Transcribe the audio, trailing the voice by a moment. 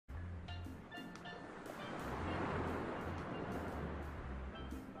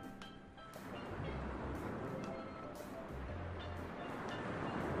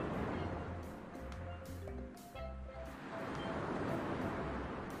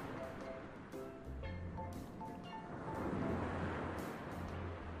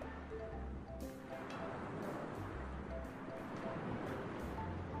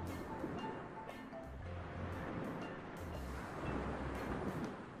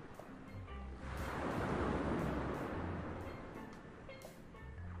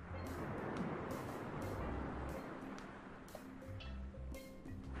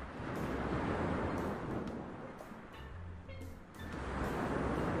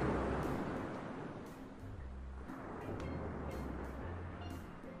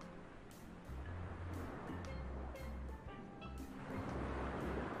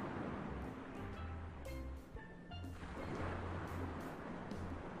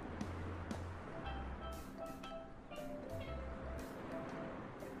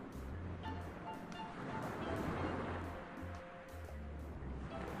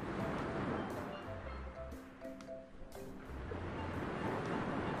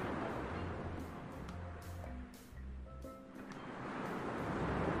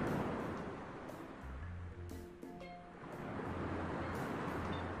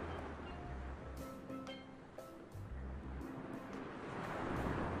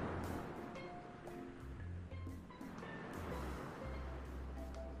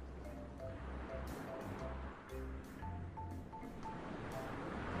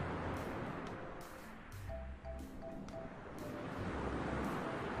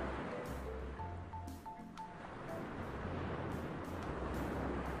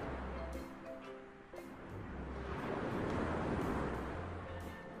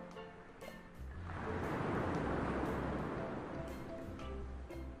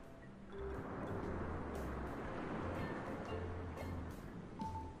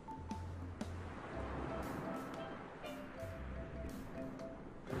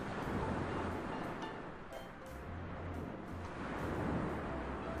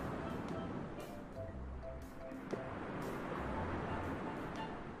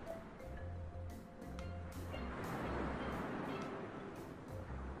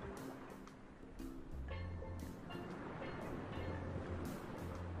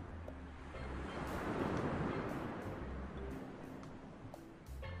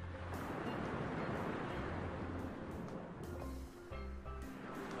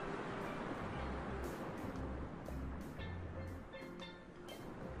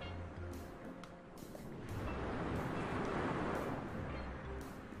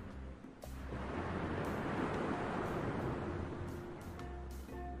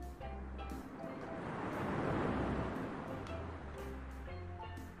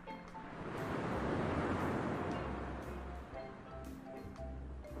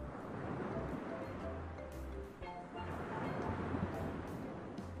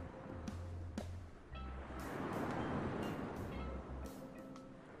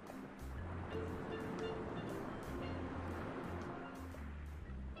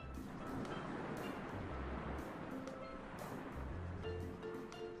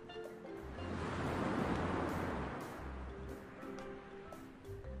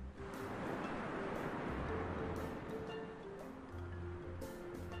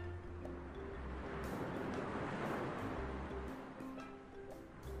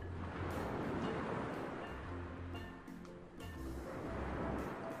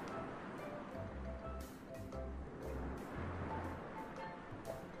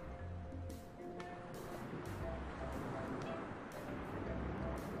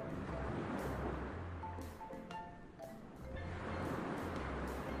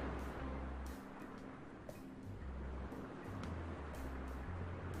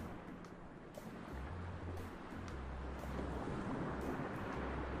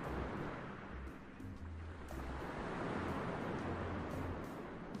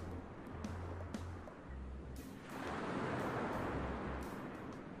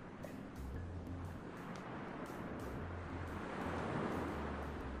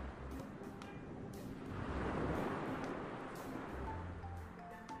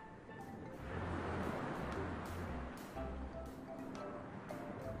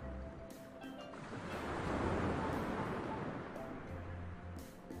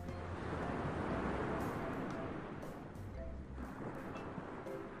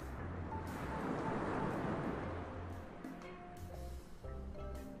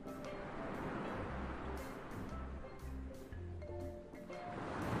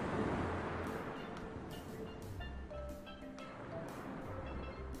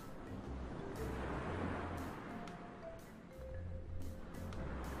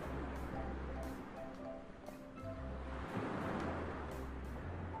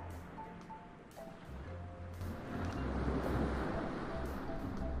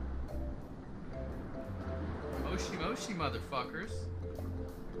Yoshi motherfuckers.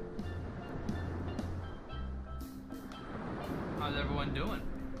 How's everyone doing?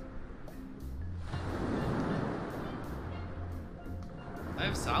 I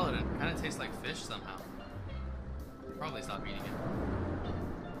have salad and it kind of tastes like fish somehow. Probably stop eating it.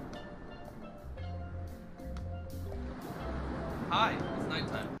 Hi, it's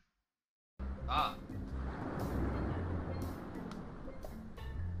nighttime. Ah.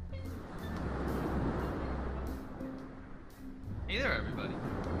 Hey there, everybody.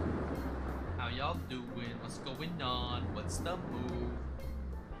 How y'all doing? What's going on? What's the move?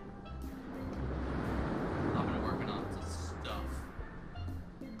 I've been working on some stuff.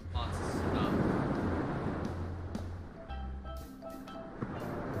 Lots of stuff.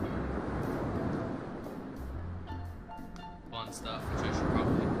 Fun stuff, which I should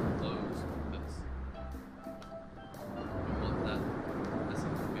probably close because that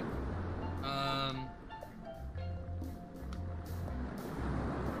seems okay.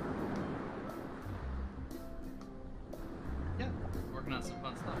 Yeah, working on some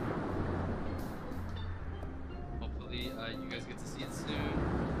fun stuff. Hopefully, you guys get to see it soon.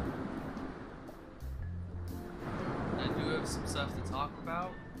 I do have some stuff to talk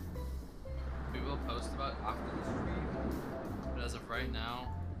about. We will post about after the stream, but as of right now,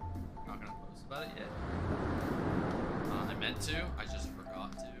 I'm not gonna post about it yet. I meant to, I just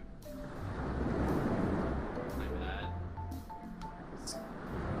forgot to. My bad.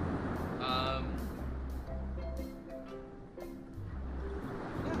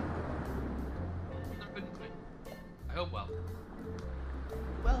 Yeah. What's everybody doing? I hope well.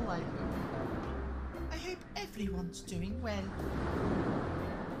 Well, I hope everyone's doing well.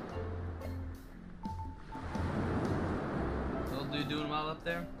 Little dude doing well up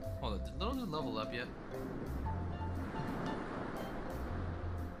there? Hold on, did little dude level up yet?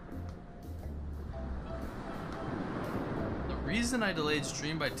 The reason I delayed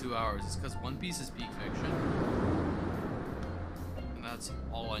stream by 2 hours is because One Piece is peak fiction. And that's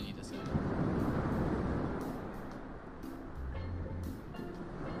all I need to say.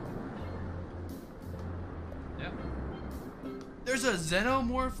 Yeah. There's a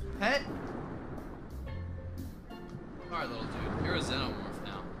xenomorph pet? Alright, little dude, you're a xenomorph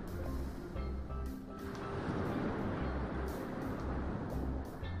now.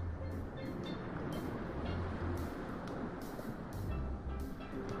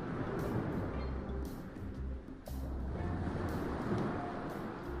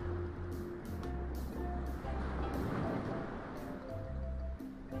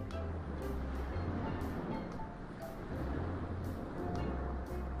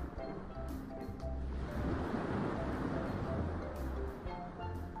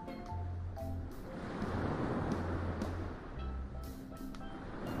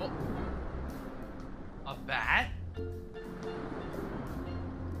 A bat?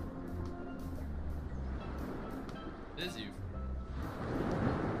 Is you?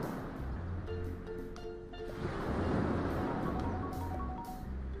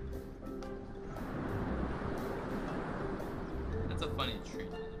 That's a funny treat.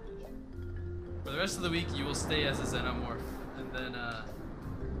 For the rest of the week, you will stay as a xenomorph, and then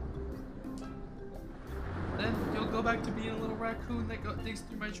you'll go back to being a little raccoon that digs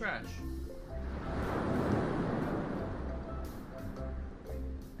through my trash.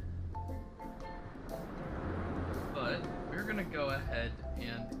 But we're gonna go ahead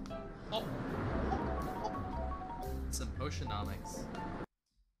and some potionomics. To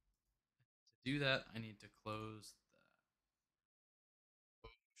do that, I need to close the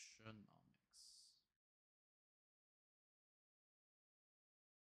potionomics.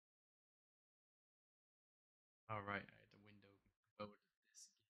 All right, I had to window go to this.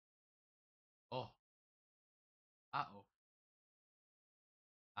 Oh, uh-oh.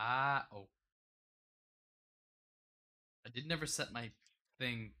 Ah-oh. I did never set my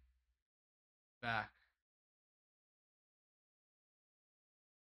thing back.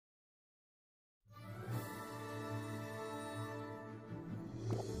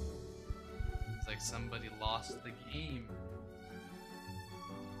 It's like somebody lost the game.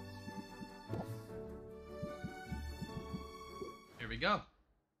 Here we go.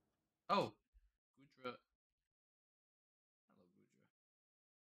 Oh, Gudra. Hello,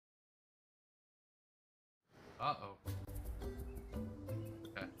 Gudra. Uh-oh.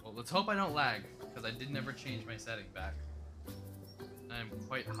 Okay, well, let's hope I don't lag, because I did never change my setting back. I am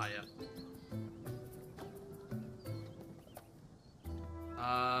quite high up.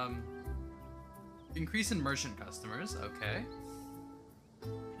 Increase in merchant customers, okay.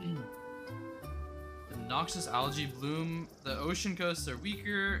 The noxious algae bloom. The ocean coasts are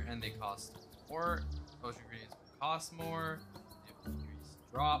weaker, and they cost more. Ocean ingredients cost more. Increase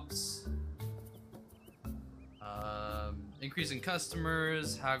drops. Increase in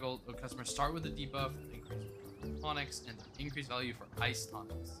customers. Haggle. Customers start with a debuff. Increase tonics and increase value for ice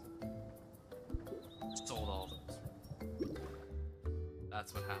tonics. Sold all those.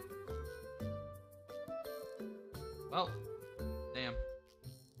 That's what happened. Well, damn.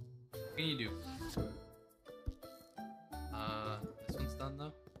 What can you do? This one's done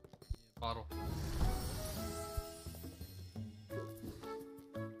though. Yeah, bottle.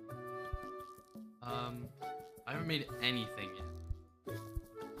 I haven't made anything yet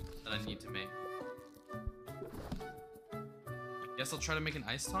that I need to make. I guess I'll try to make an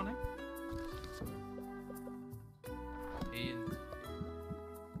ice tonic. And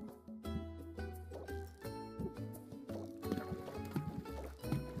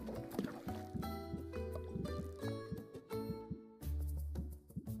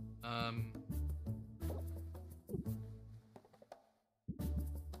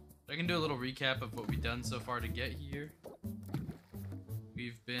I can do a little recap of what we've done so far to get here.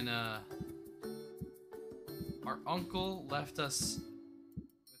 We've been, our uncle left us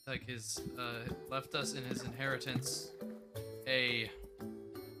with, like, his, left us in his inheritance a,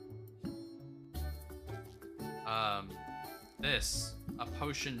 a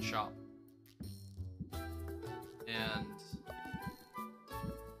potion shop. And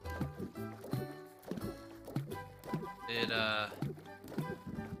it,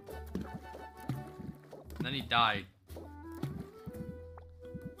 and then he died.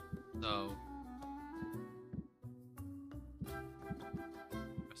 So,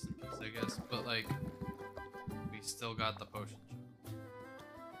 rest in peace, I guess. But like, we still got the potion shop.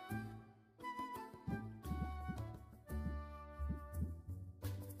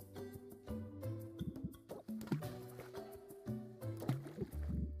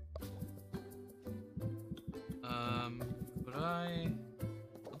 But I'll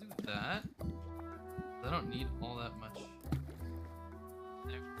do that. I don't need all that much.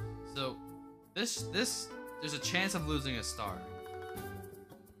 There. So, this, there's a chance of losing a star.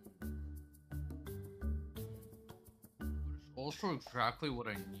 Also exactly what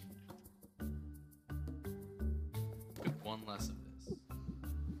I need. Get one less of this.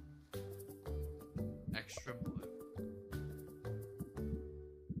 Extra blue.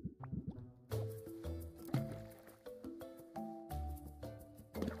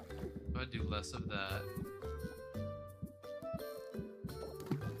 If I do less of that.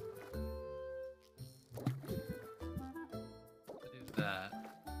 I do that.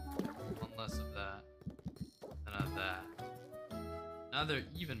 One less of that. And of that. Now they're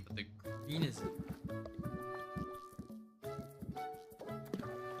even, but the green isn't. I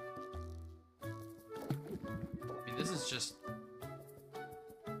mean, this is just...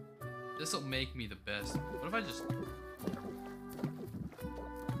 This'll make me the best. What if I just...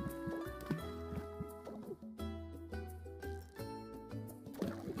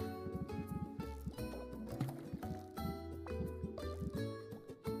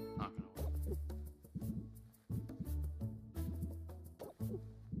 Not gonna work.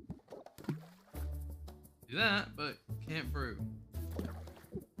 Do that, but can't brew.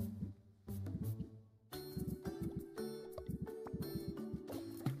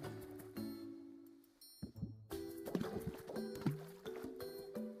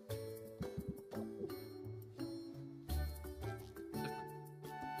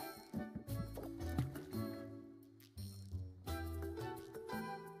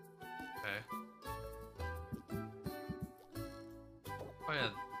 Okay. Oh yeah,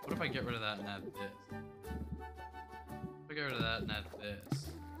 what if I get rid of that and add this? If I get rid of that and add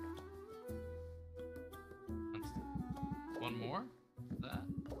this. One more? That?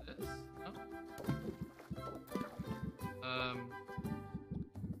 This? No?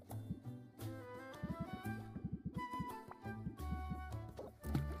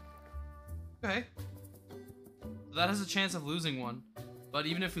 Okay. So that has a chance of losing one. But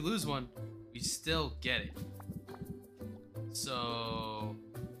even if we lose one, we still get it. So...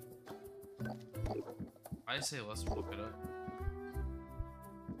 I say let's look it up.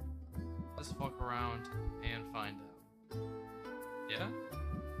 Let's fuck around and find out. Yeah?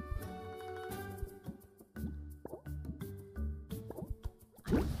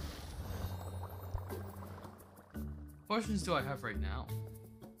 What potions do I have right now?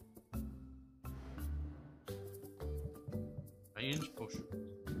 Range potion.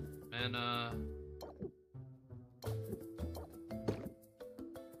 And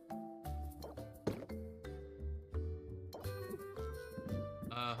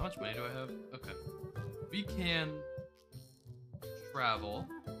how much money do I have? Okay. We can travel.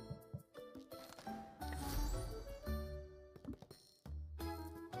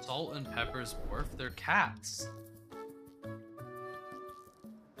 Salt and Pepper's Wharf? They're cats.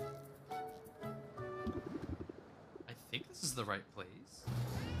 I think this is the right place.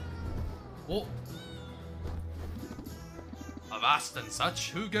 Oh! Avast and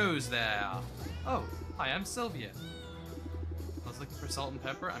such, who goes there? Oh, hi, I'm Sylvia. I was looking for Salt and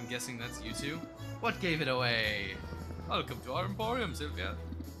Pepper. I'm guessing that's you two. What gave it away? Welcome to our Emporium, Sylvia.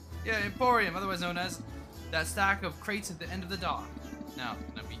 Yeah, Emporium, otherwise known as that stack of crates at the end of the dock. Now,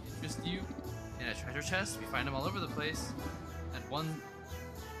 can we interest you in a treasure chest? We find them all over the place, and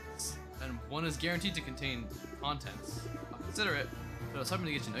one is guaranteed to contain contents. I'll consider it, but I was hoping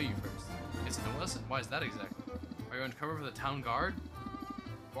to get to know you first. Yes, you know us, and why is that exactly? Are you undercover for the town guard?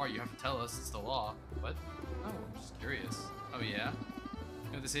 Or you have to tell us, it's the law. What? Oh, I'm just curious. Oh yeah?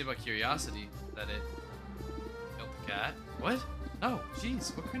 You know what they say about curiosity? That it killed the cat? What? No,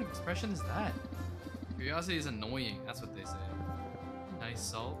 jeez, what kind of expression is that? Curiosity is annoying, that's what they say. Nice,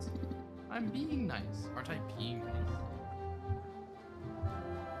 Salt. I'm being nice. Aren't I being nice?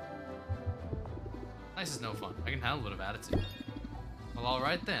 Nice is no fun. I can handle a bit of attitude. Well,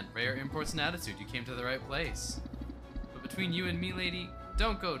 alright then. Rare imports and attitude. You came to the right place. But between you and me, lady,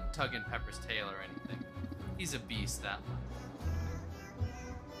 don't go tugging Pepper's tail or anything. He's a beast, that one.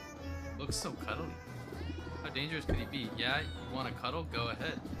 Looks so cuddly. How dangerous could he be? Yeah, you want to cuddle? Go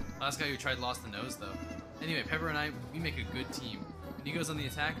ahead. Last guy who tried lost the nose, though. Anyway, Pepper and I, we make a good team. When he goes on the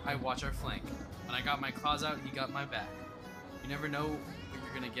attack, I watch our flank. When I got my claws out, he got my back. You never know what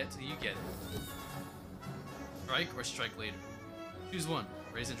you're gonna get till you get it. Strike or strike later. Choose one.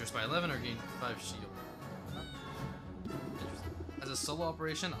 Raise interest by 11 or gain 5 shield. Interesting. As a solo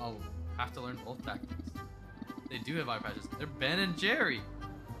operation, I'll have to learn both tactics. They do have eye patches. They're Ben and Jerry!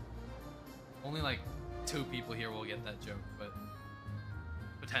 Only like 2 people here will get that joke, but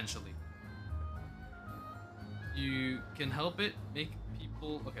potentially. You can help it make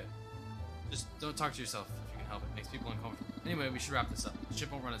people... Okay. Just don't talk to yourself if you can help it. Makes people uncomfortable. Anyway, we should wrap this up. The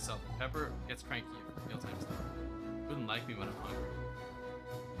ship won't run itself. Pepper gets cranky if mealtime stuff. Wouldn't like me when I'm hungry.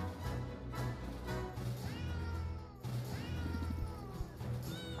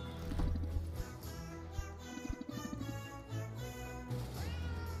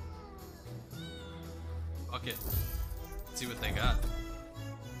 Fuck it. Let's see what they got.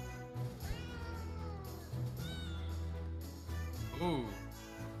 Ooh.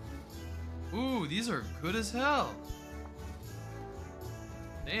 Ooh, these are good as hell.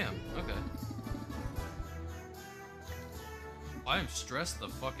 Damn, okay. I am stressed the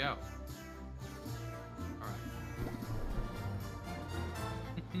fuck out. Alright.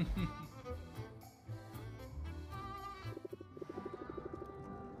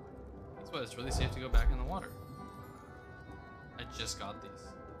 That's why it's really safe to go back in the water. I just got these.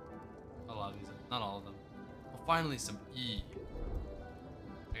 A lot of these, not all of them. Well, finally some E.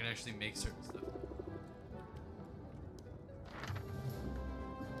 I can actually make certain stuff.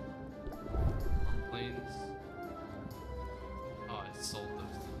 Planes. Oh, I sold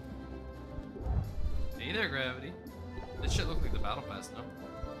those. Hey there, Gravity. This shit look like the battle pass, no?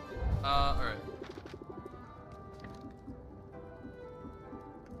 Alright.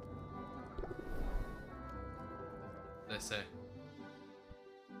 What did I say?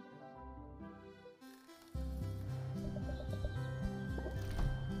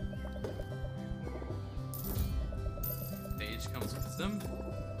 Page comes with them.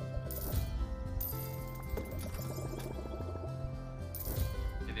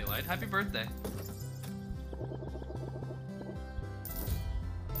 Hey, they lied. Happy birthday.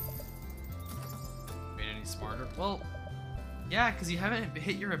 Made any smarter? Well, yeah, because you haven't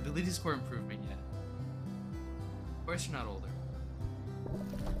hit your ability score improvement yet. Of course you're not older.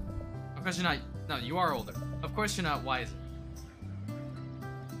 Of course you're not. No, you are older. Of course you're not wiser.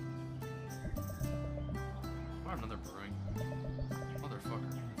 Or another brewing.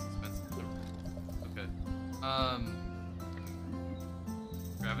 Motherfucker. It's expensive. Okay.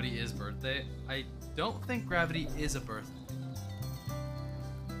 Gravity is birthday. I don't think Gravity is a birthday.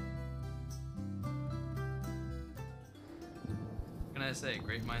 What can I say?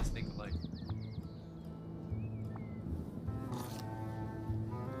 Great minds think alike.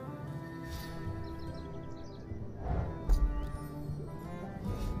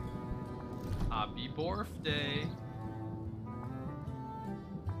 Happy birthday.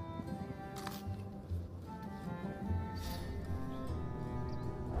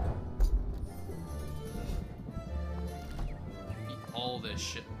 Eat all this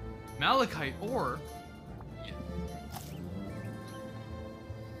shit. Malachite ore? Yeah.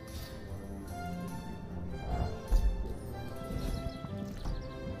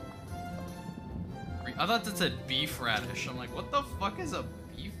 I thought that said beef radish. I'm like, what the fuck is a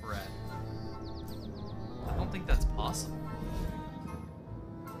beef rat. I don't think that's possible.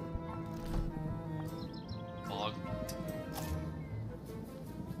 Bog meat.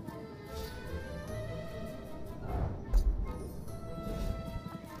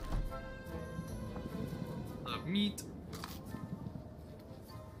 Of meat.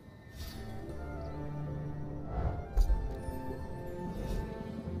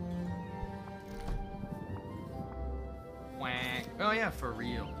 Whack. Oh yeah, for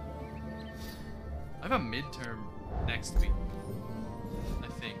real. I have a midterm next week. I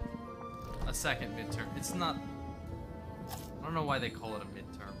think. A second midterm. It's not... I don't know why they call it a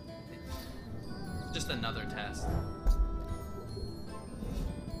midterm. It's just another test.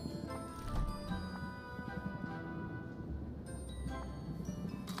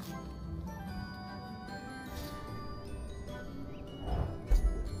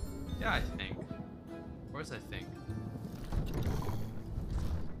 Yeah, I think. Of course I think.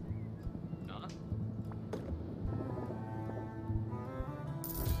 Not?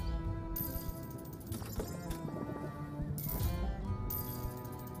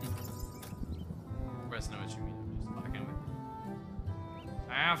 Of course I know what you mean. I'm just fucking with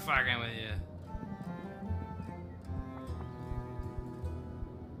you. I'm fucking with you.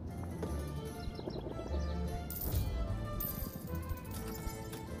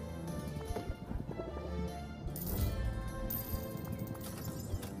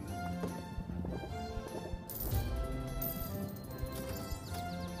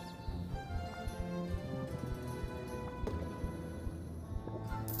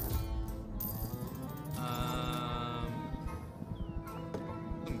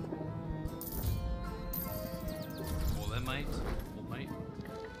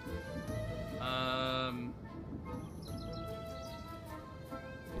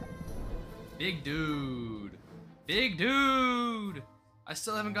 Big dude. Big dude! I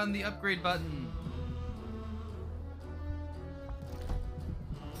still haven't gotten the upgrade button.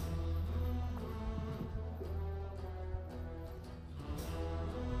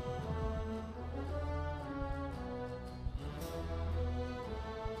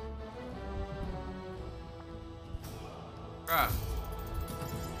 Crap.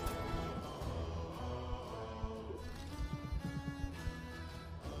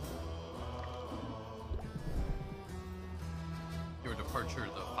 Your departure,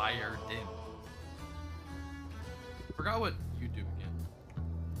 the fire dim. Forgot what you do again.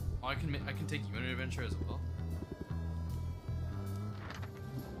 Oh, I can take you on an adventure as well.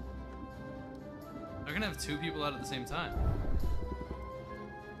 I can have two people out at the same time.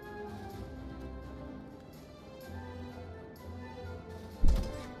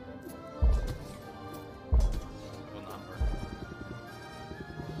 Will not work.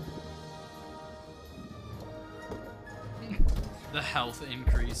 The health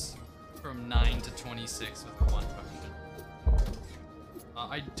increase from 9 to 26 with one potion.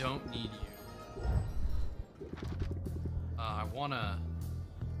 I don't need you.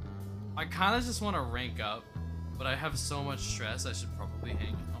 I kind of just want to rank up, but I have so much stress I should probably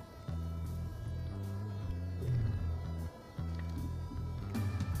hang out.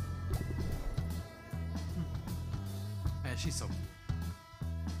 Man, she's so cute.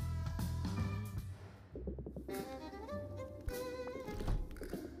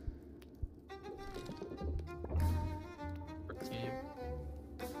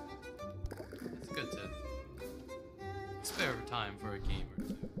 Time for a game or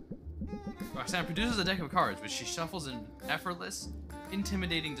two. Roxanne produces a deck of cards, which she shuffles in an effortless,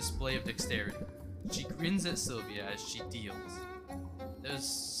 intimidating display of dexterity. She grins at Sylvia as she deals. There's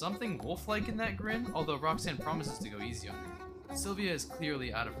something wolf-like in that grin, although Roxanne promises to go easy on her. Sylvia is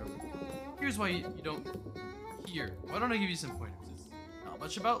clearly out of her league. Here's why you don't... Here, why don't I give you some pointers? It's not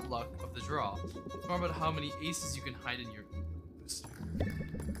much about luck of the draw. It's more about how many aces you can hide in your booster.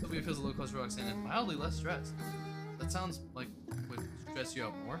 Sylvia feels a little closer to Roxanne and mildly less stressed. That sounds like would stress you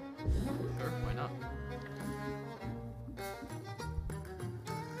out more. Sure, why not?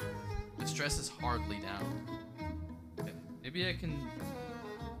 The stress is hardly down. Okay, maybe I can...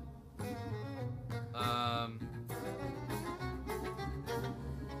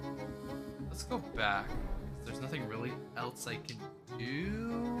 Let's go back. There's nothing really else I can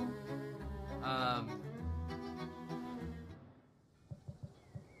do.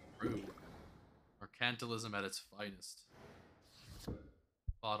 Rude. Mercantilism at its finest.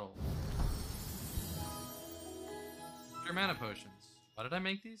 Bottle. Pure mana potions. Why did I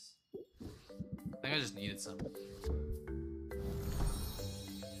make these? I think I just needed some.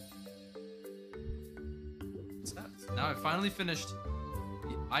 Now I finally finished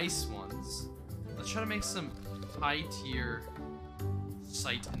the ice ones. Let's try to make some high tier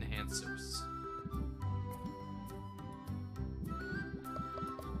sight enhancers.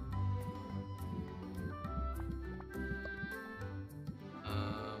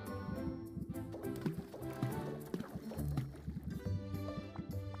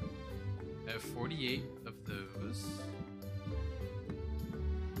 I have 48 of those.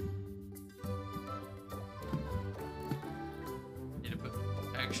 Need to put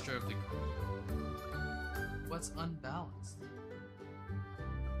extra of the green. What's unbalanced?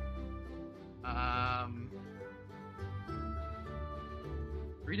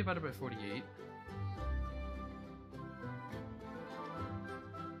 3 divided by 48.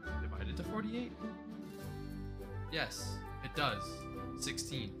 Divided to 48? Yes, it does.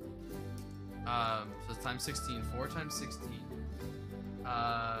 16. So it's times 16. 4 times 16.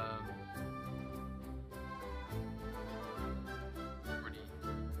 40.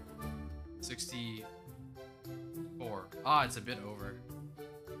 64. Ah, it's a bit over.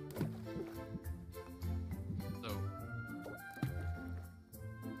 So.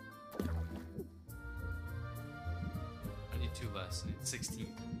 I need 2 less. I need 16.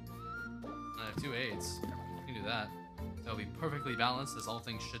 And I have 2 8s. I can do that. That'll be perfectly balanced, as all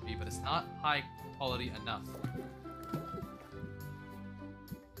things should be, but it's not high quality enough.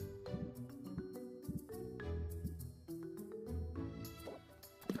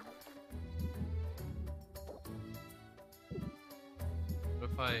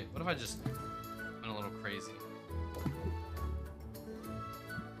 What if I just went a little crazy?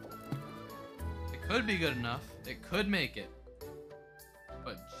 It could be good enough. It could make it.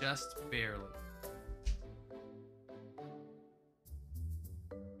 But just barely.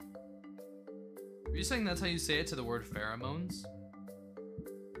 Are you saying that's how you say it to the word pheromones?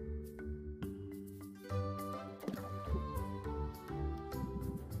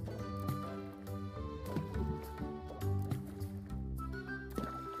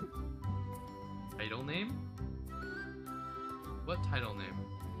 Title name? What title name?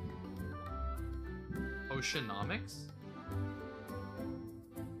 Oceanomics?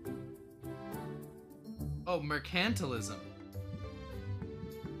 Oh, mercantilism.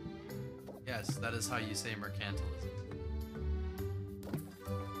 Yes, that is how you say mercantilism.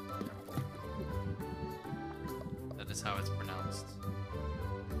 That is how it's pronounced.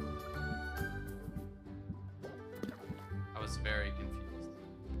 I was very confused.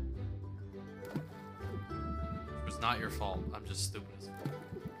 It was not your fault. I'm just stupid as fuck.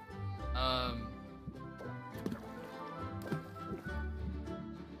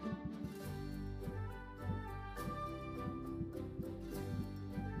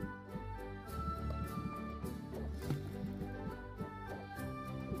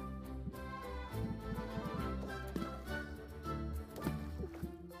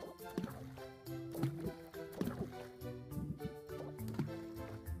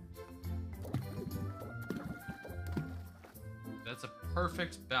 That's a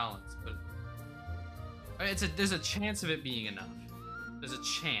perfect balance, but there's a chance of it being enough. There's a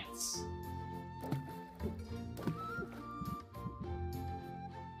chance.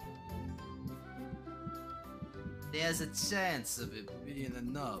 There's a chance of it being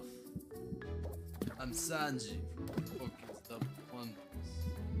enough. I'm Sanji from Fucking Stuff Wonders.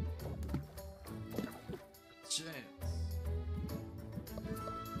 A chance.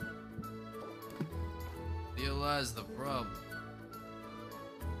 Realize the problem.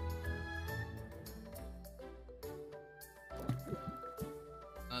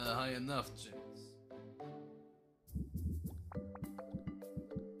 Not a high enough chance.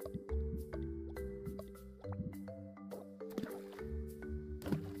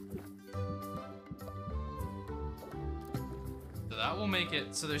 So that will make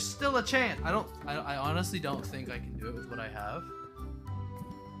it so there's still a chance. I honestly don't think I can do it with what I have.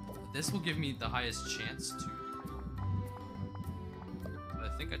 This will give me the highest chance to.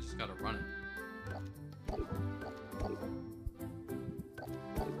 But I think I just gotta run it.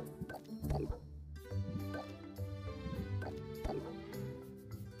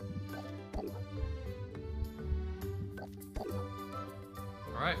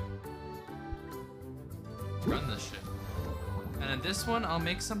 Alright. Run this shit. And then this one, I'll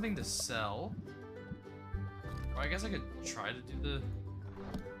make something to sell. Or I guess I could try to do the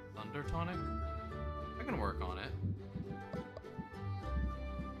Thunder Tonic. I can work on it.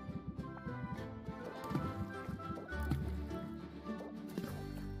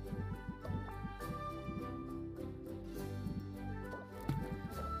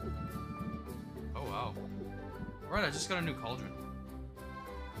 Oh wow. Alright, I just got a new cauldron.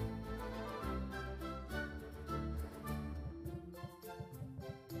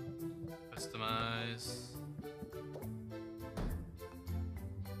 Customize.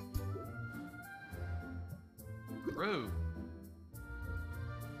 through.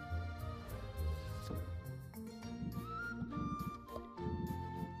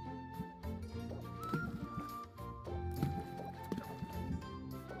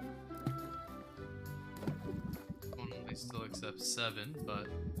 Only still accepts 7, but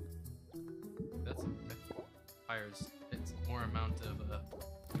that's okay. Hires it's more amount of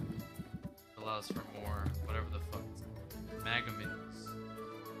allows for more whatever the fuck magamins.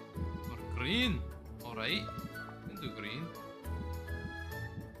 Or green. Alright. Can do green.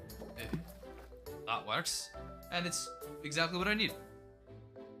 Okay. That works. And it's exactly what I need.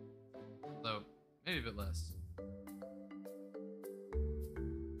 So maybe a bit less.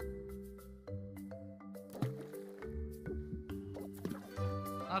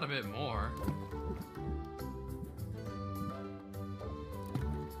 Not a bit more.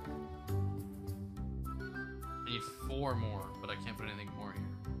 I need 4 more, but I can't put anything more here.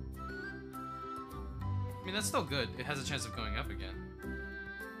 I mean, that's still good. It has a chance of going up again.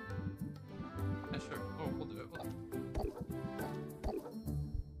 Yeah, sure. Oh, we'll do it. We'll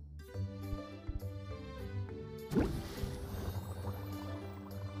do it.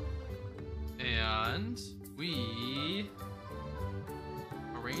 And we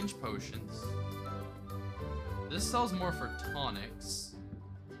arrange potions. This sells more for tonics.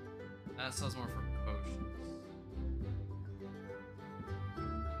 That sells more for potions.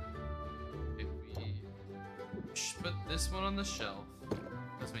 If we put this one on the shelf,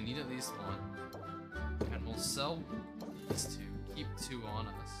 because we need at least one, and we'll sell these 2, keep 2 on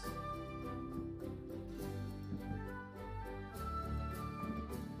us.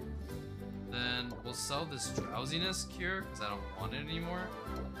 Then we'll sell this drowsiness cure, because I don't want it anymore.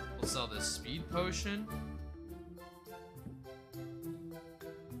 We'll sell this speed potion.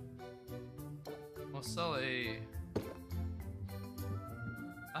 We'll sell a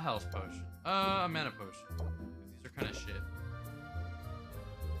health potion. A mana potion. These are kind of shit.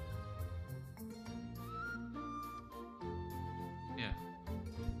 Yeah.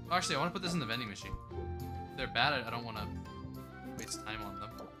 Actually, I want to put this in the vending machine. If they're bad, I don't want to waste time on them.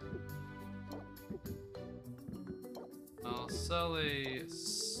 I'll sell a...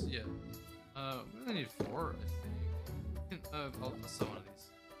 yeah. We only need 4, I think. I'll sell one of these.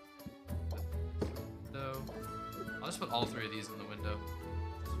 So, I'll just put all 3 of these in the window.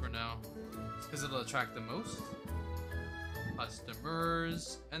 Just for now. Just because it'll attract the most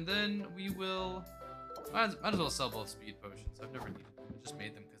customers. And then we will... might as well sell both speed potions. I've never needed them. I just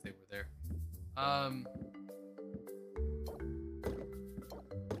made them because they were there.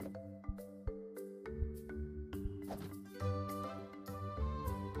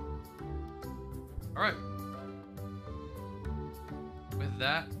 Alright. With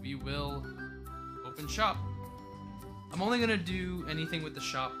that, we will open shop. I'm only gonna do anything with the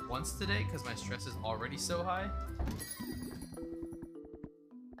shop once today because my stress is already so high.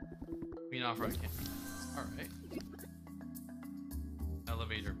 Queen off-road can't be used. Alright.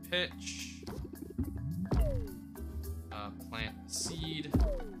 Elevator pitch. Plant seed.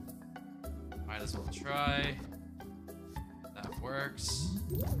 Might as well try. That works.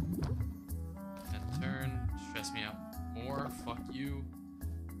 And turn. Stress me out more. Fuck you.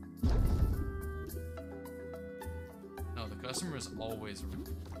 No, the customer is always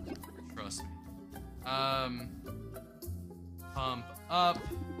rude. Trust me. Pump up.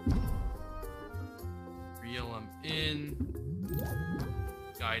 Reel them in.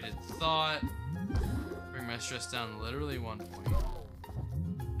 Guided thought. Bring my stress down literally 1 point.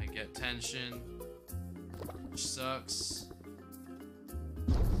 I get tension, which sucks.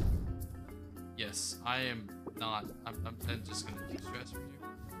 Yes, I am not. I'm just gonna do stress for you.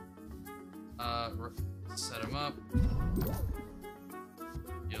 Set him up.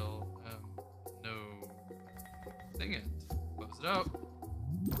 You'll no thing it. Close it out.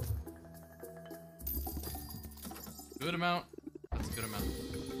 Good amount. That's a good amount.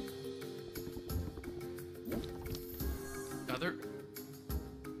 Other.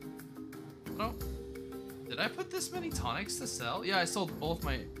 Oh, did I put this many tonics to sell? Yeah, I sold both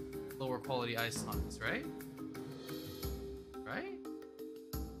my lower quality ice tonics, right? Right?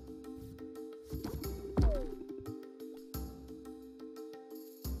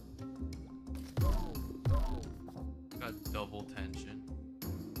 Got double tension.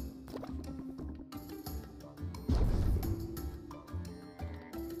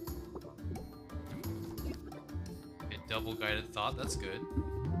 Okay, double guided thought, that's good.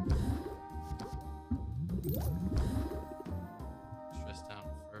 Stress down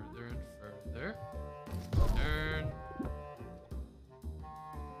further and further. Turn.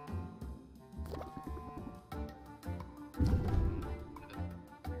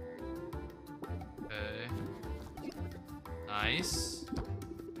 Okay. Nice.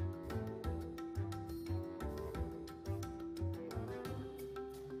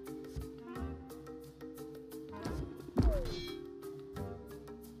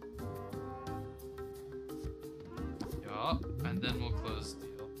 Yeah, and then we'll close the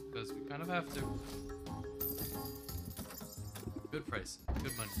deal because we kind of have to. Good price,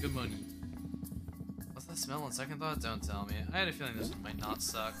 good money, good money. What's that smell on second thought? Don't tell me. I had a feeling this one might not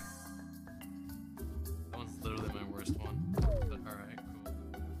suck. That one's literally my worst one. But alright,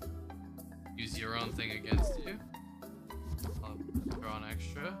 cool. Use your own thing against you. I'll draw an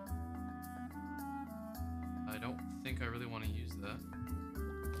extra. I don't think I really want to use that.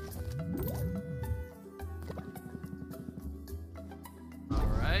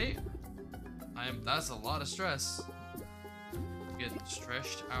 Alright. That's a lot of stress. Get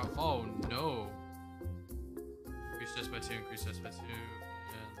stretched out. Oh no. Increase stress by 2, increase stress by 2,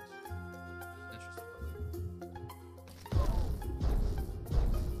 and interesting.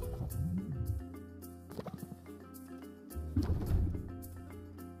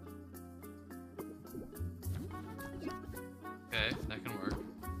 Okay, that can work.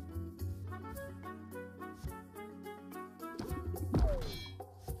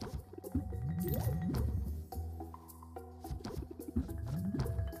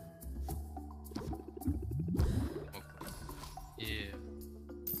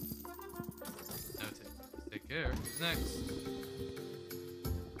 Here, who's next?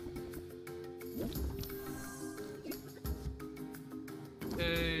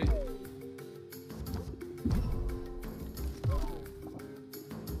 Okay.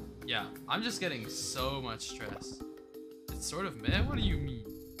 Yeah, I'm just getting so much stress. It's sort of meh. What do you mean?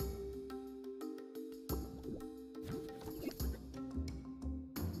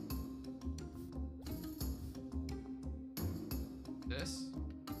 This?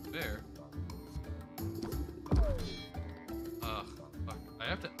 There.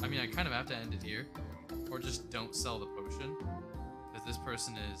 I kind of have to end it here, or just don't sell the potion, because this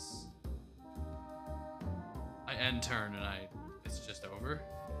person is. I end turn and it's just over.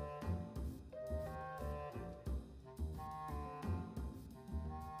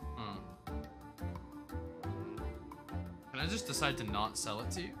 Can I just decide to not sell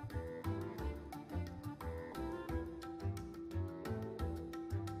it to you?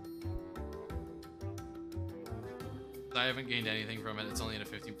 I haven't gained anything from it. It's only at a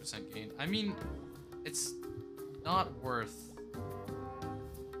 15% gain. I mean, it's not worth.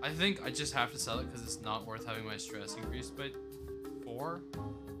 I think I just have to sell it because it's not worth having my stress increased by 4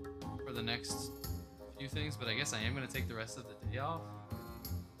 for the next few things. But I guess I am going to take the rest of the day off.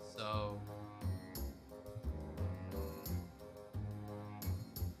 So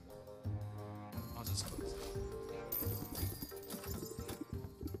I'll just close it.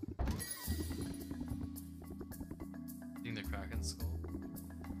 The Kraken skull.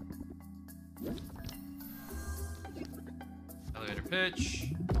 Elevator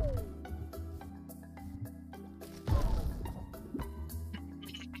pitch.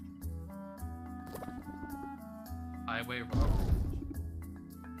 Highway road.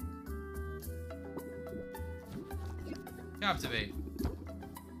 Captivate.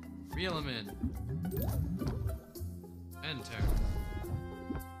 Reel him in. End turn.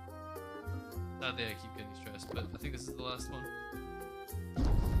 Sadly, I keep getting stressed, but I think this is the last one.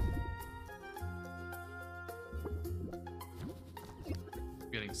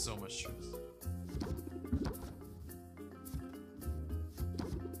 I'm getting so much stress.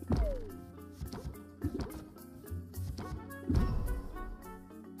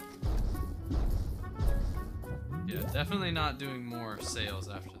 Yeah, definitely not doing more sales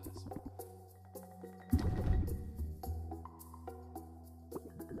after this.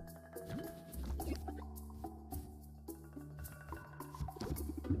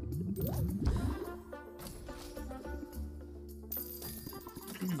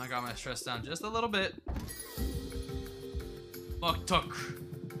 I got my stress down just a little bit. Fuck Tuck.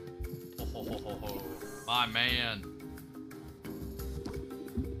 Ho, ho, ho, ho, ho. My man.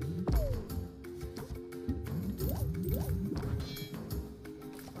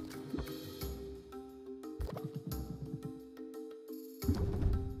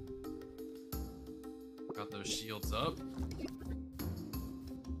 Got those shields up.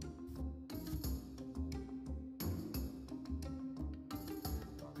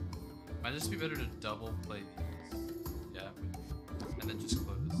 Might just be better to double play these. Yeah. And then just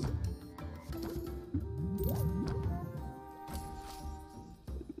close.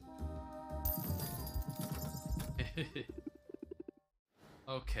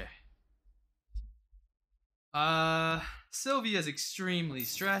 Okay. Sylvia's extremely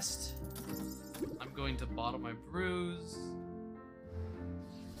stressed. I'm going to bottle my brews.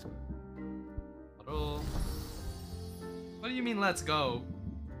 do you mean, let's go?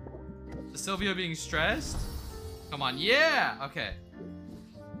 Is Sylvia being stressed? Come on, yeah! Okay.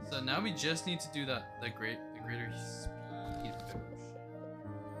 So now we just need to do the greater speed potion.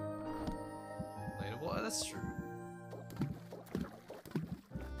 Relatable? Oh, that's true.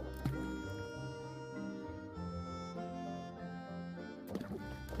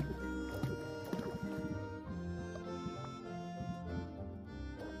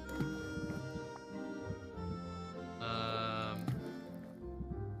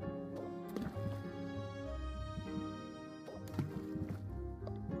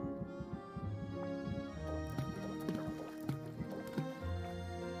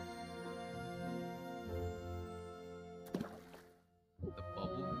 The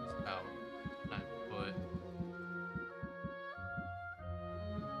bubble is out. And I put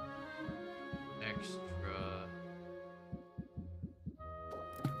extra.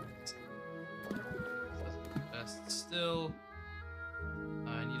 Best still.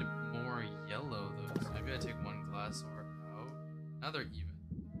 I need more yellow though, so maybe I take one glass ore out. Now they're even.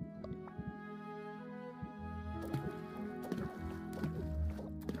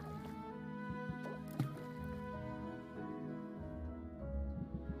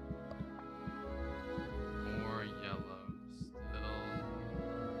 More yellow still.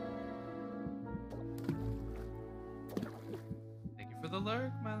 Thank you for the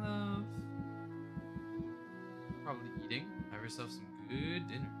lurk, my love. Probably eating. Have yourself some good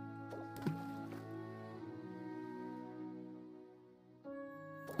dinner.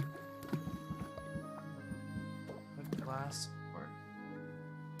 A glass or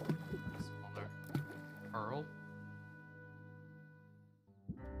smaller pearl.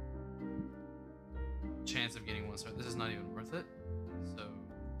 Chance of getting one star. This is not even worth it. So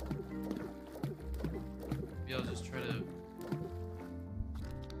maybe I'll just try to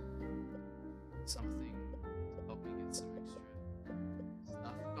something to help me get some extra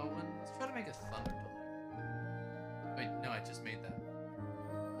stuff going. Let's try to make a thunder tonic. Wait, no, I just made that.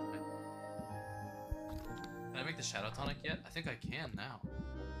 Can I make the shadow tonic yet? I think I can now.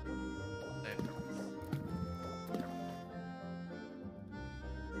 Okay.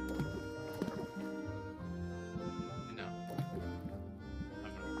 No.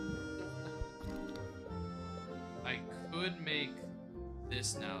 I could make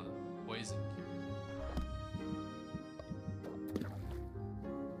this now the poison cure.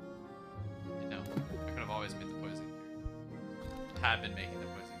 No, I could have always made the poison cure. Have been making the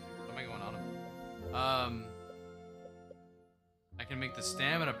poison cure. What am I going on about? I can make the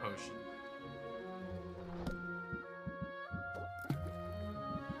stamina potion.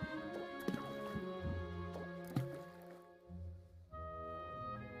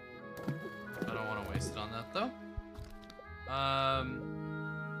 I don't want to waste it on that though.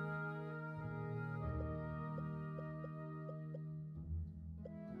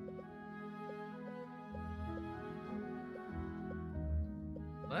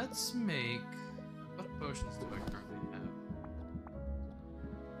 Let's make... What potions do I currently have?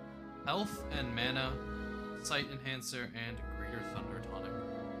 Health and mana, sight enhancer, and greater thunder tonic.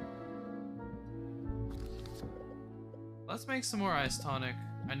 Let's make some more ice tonic.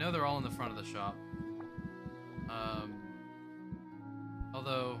 I know they're all in the front of the shop.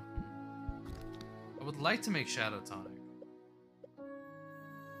 Although I would like to make shadow tonic.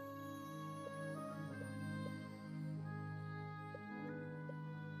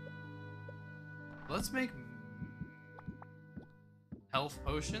 Let's make health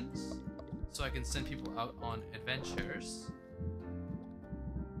potions so I can send people out on adventures.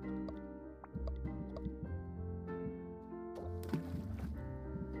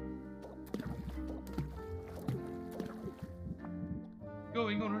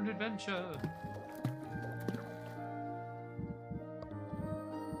 Going on an adventure.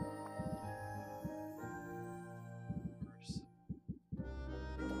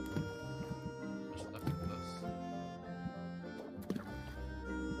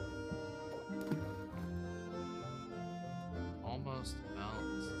 Almost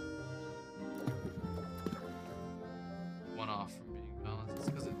balanced. One off from being balanced. It's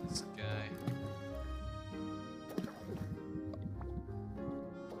because of this guy.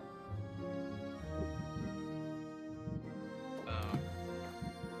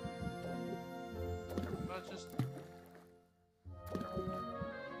 But just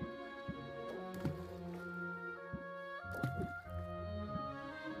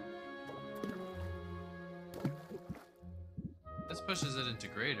this pushes it into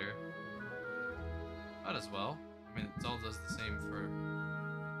greater. Might as well. I mean, it all does the same for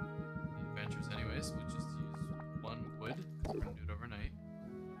the adventures anyway, so we just use one wood, because we're gonna do it overnight.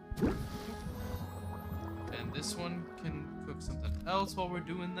 And this one can else while we're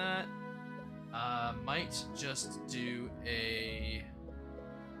doing that. Might just do a...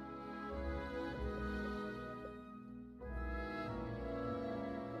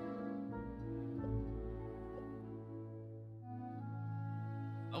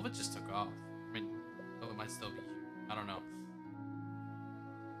 Velvet just took off. I mean, Velvet might still be here. I don't know.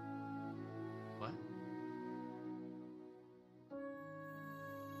 What?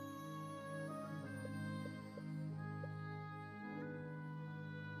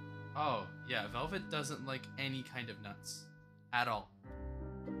 Oh, yeah, Velvet doesn't like any kind of nuts. At all.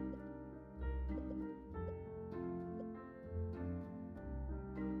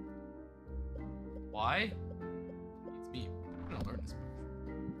 Why? It's me. I'm gonna learn this move.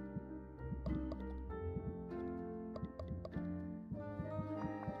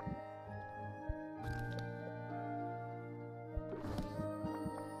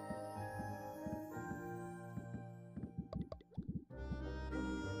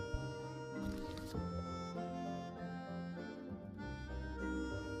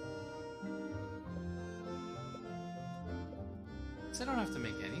 I don't have to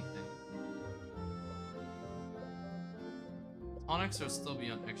make anything. Tonics will still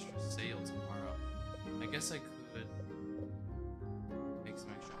be on extra sale tomorrow. I guess I could make some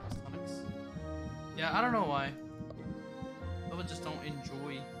extra ice tonics. Yeah, I don't know why. People just don't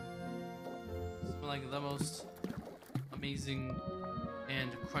enjoy some like the most amazing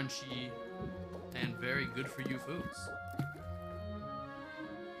and crunchy and very good for you foods.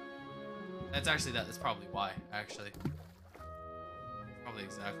 That's probably why, actually. Probably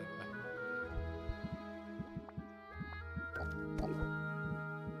exactly why.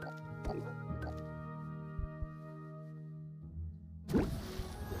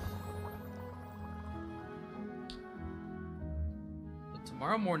 But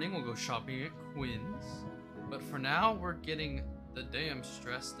tomorrow morning we'll go shopping at Quinn's. But for now, we're getting the damn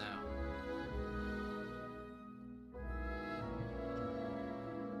stress down.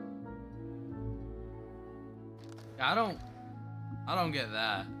 I don't get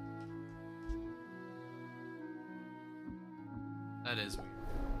that. That is weird.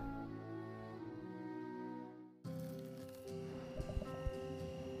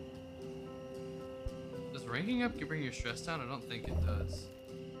 Does ranking up bring your stress down? I don't think it does.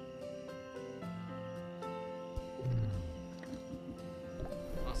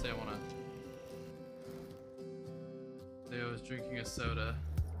 Honestly, I was drinking a soda.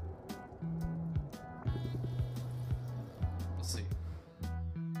 We'll see.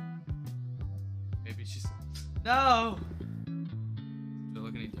 Maybe she's... No! Do I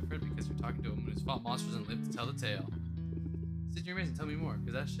look any different because you're talking to a woman who's fought monsters and lived to tell the tale? Sid, you're amazing. Tell me more,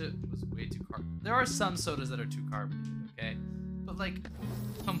 because that shit was way too carbonated. There are some sodas that are too carbonated, okay? But like,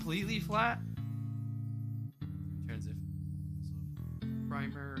 completely flat? Turns if...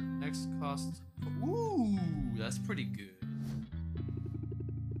 Primer, next cost... Ooh, that's pretty good.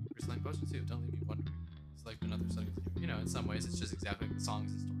 Like potion too, don't leave me wondering. It's like another song. You know, in some ways, it's just exactly like the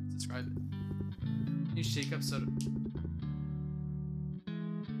songs and stories describe it. You shake up soda.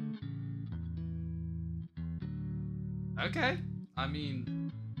 Okay, I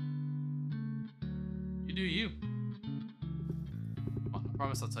mean, you do you. Come on, I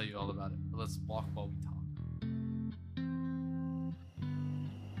promise I'll tell you all about it. But let's walk while we talk.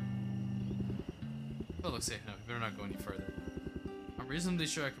 Oh, looks safe now. We better not go any further. I'm reasonably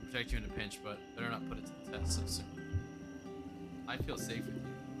sure I can protect you in a pinch, but better not put it to the test so soon. I feel safe with you.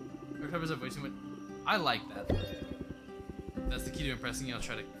 Your covers up way too much. I like that. If that's the key to impressing you, I'll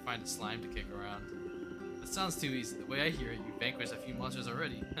try to find a slime to kick around. That sounds too easy. The way I hear it, you vanquished a few monsters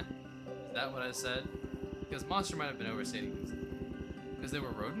already. Is that what I said? Because monster might have been overstating things. Because they were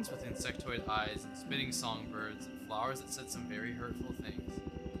rodents with insectoid eyes and spitting songbirds and flowers that said some very hurtful things.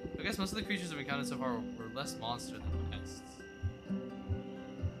 I guess most of the creatures we've encountered so far were less monster than pests.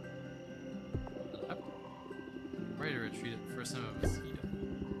 Ready to retreat at the first time of a mosquito.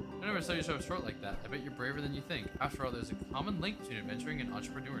 I never saw you so short like that. I bet you're braver than you think. After all, there's a common link between adventuring and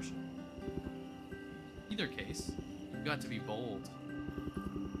entrepreneurship. Either case, you've got to be bold.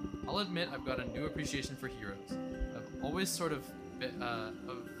 I'll admit I've got a new appreciation for heroes. I've always sort of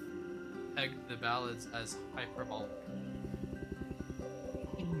pegged the ballads as hyperbolic.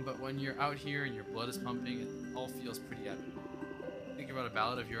 But when you're out here and your blood is pumping, it all feels pretty epic. Think about a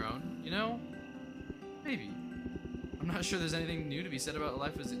ballad of your own, you know? Maybe. I'm not sure there's anything new to be said about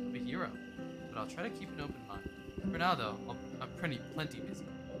life as a hero, but I'll try to keep an open mind. For now, though, I'm plenty busy.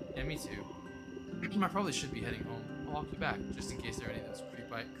 Yeah, me too. I probably should be heading home. I'll walk you back, just in case there are any of those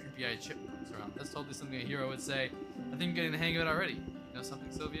creepy-eyed chipmunks around. That's totally something a hero would say. I think I'm getting the hang of it already. You know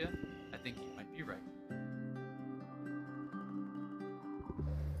something, Sylvia? I think you might be right.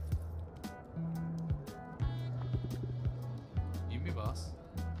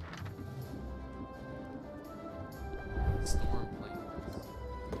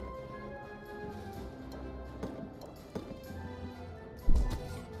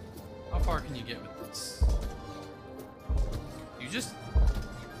 far can you get with this? You just...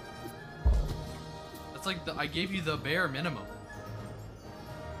 That's like I gave you the bare minimum.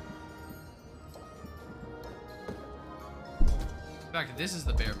 In fact, this is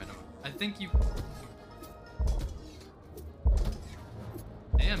the bare minimum. I think you...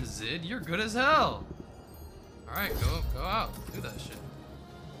 Damn, Zid, you're good as hell. Alright, go out. Do that shit.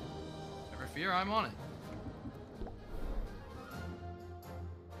 Never fear, I'm on it.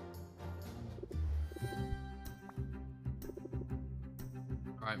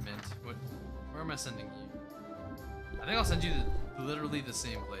 Alright, Mint. Where am I sending you? I think I'll send you to literally the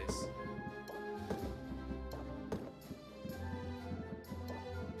same place.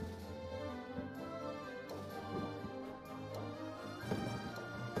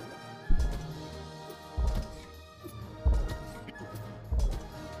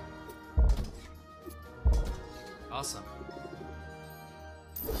 Awesome.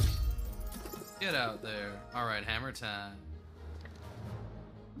 Get out there. Alright, hammer time.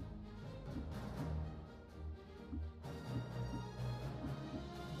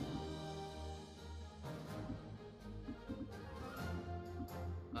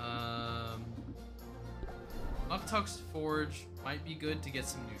 Muktuk's Forge might be good to get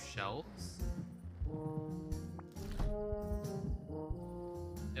some new shelves.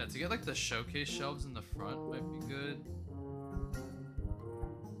 Yeah, to get like the showcase shelves in the front might be good.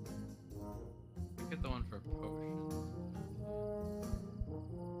 I'll get the one for potions.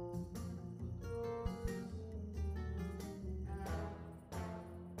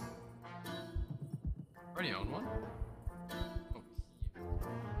 Already own one? Oh, here.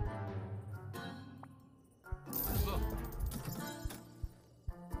 As well.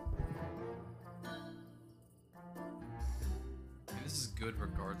 This is good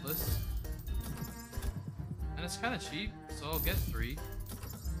regardless. And it's kind of cheap, so I'll get 3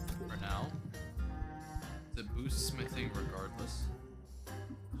 for now. It boosts smithing regardless,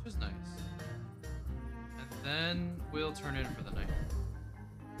 which is nice. And then we'll turn in for the night.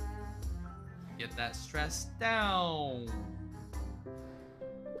 Get that stress down.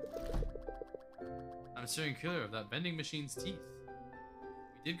 I'm steering clear of that vending machine's teeth.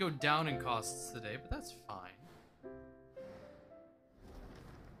 We did go down in costs today, but that's fine.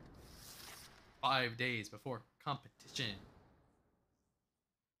 5 days before competition.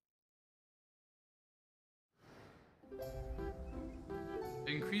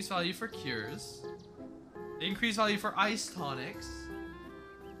 Increase value for cures. Increase value for ice tonics.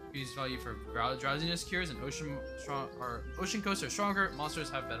 Increase value for drowsiness cures and ocean coasts are stronger. Monsters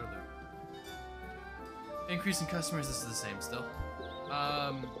have better loot. Increase in customers. This is the same still.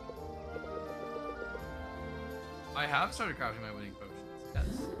 I have started crafting my winning potions.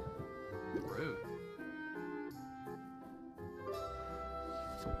 Yes. Rude.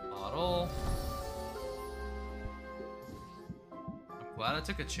 Bottle. I'm glad I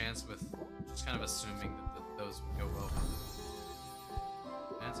took a chance with just kind of assuming that those would go well.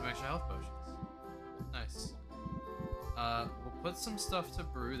 And some extra health potions. Nice. We'll put some stuff to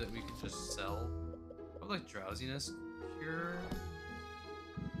brew that we can just sell. Probably like drowsiness cure.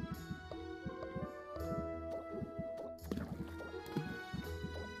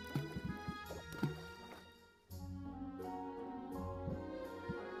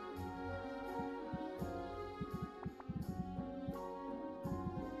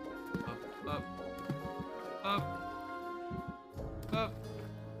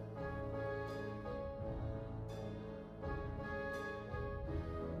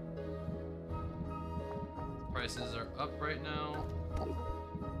 Prices are up right now.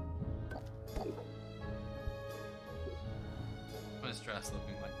 What is stress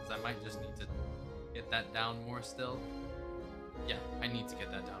looking like? Because I might just need to get that down more still. Yeah, I need to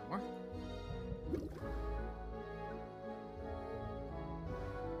get that down more.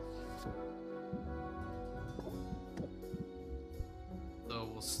 So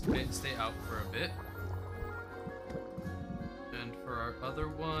we'll stay out for a bit. And for our other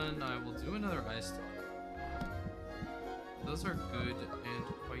one, I will do another ice talk. Those are good and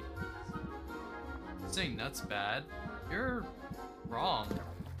quite easy. Saying nuts bad, you're wrong.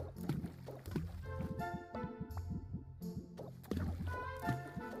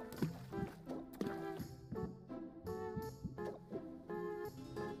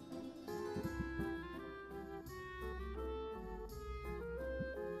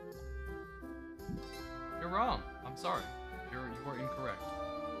 You're wrong. I'm sorry. You are incorrect.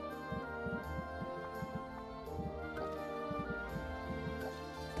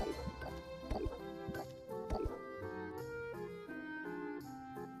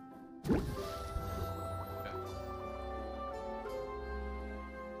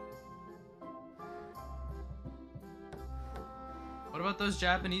 What about those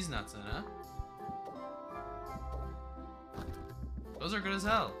Japanese nuts then, huh? Those are good as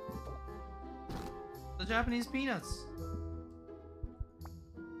hell. The Japanese peanuts.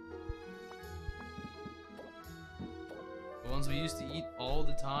 The ones we used to eat all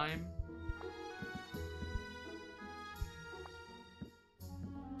the time.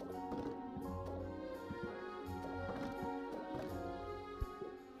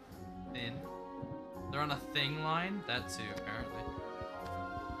 Thin. They're on a thing line? That too, apparently.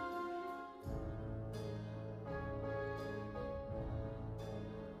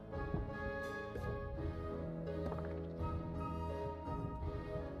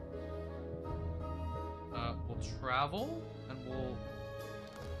 We'll travel and we'll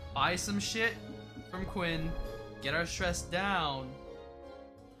buy some shit from Quinn, get our stress down,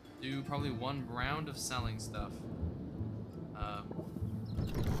 do probably one round of selling stuff.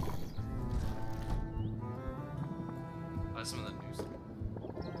 Buy some of the new stuff.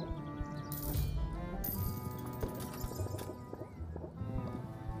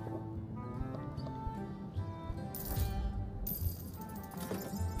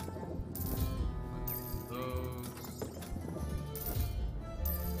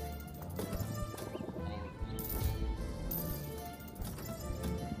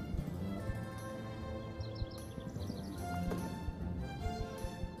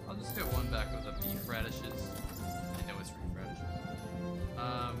 I'll just get one back of the beef radishes. I know it's beef radishes.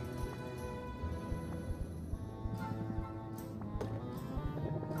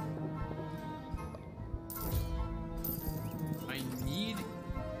 I need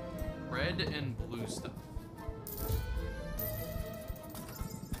red and blue stuff.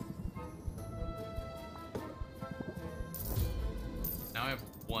 Now I have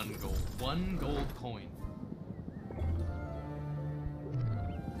one gold coin.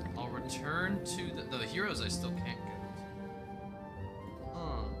 I'll return to the heroes I still can't get.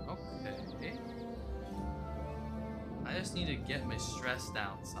 Okay. I just need to get my stress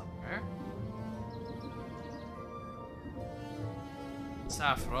down somewhere.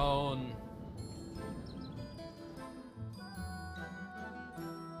 Saffron.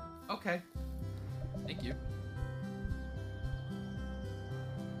 Okay. Thank you.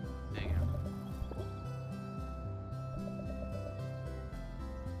 Hang on.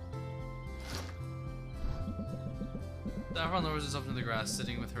 Saffron lowers herself into the grass,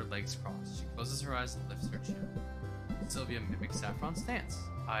 sitting with her legs crossed. She closes her eyes and lifts her chin. Sylvia mimics Saffron's stance.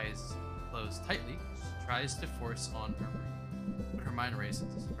 Eyes closed tightly, she tries to force on her brain. But her mind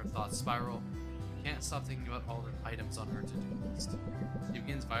races. Her thoughts spiral. She can't stop thinking about all the items on her to-do list. She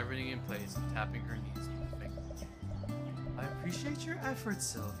begins vibrating in place and tapping her knees with her fingers. I appreciate your efforts,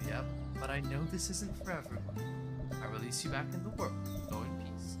 Sylvia, but I know this isn't for everyone. I release you back in the world. Go in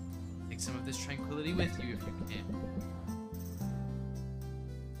peace. Take some of this tranquility with you if you can.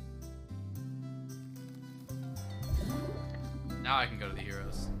 Now I can go to the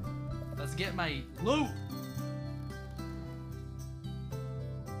heroes. Let's get my loot!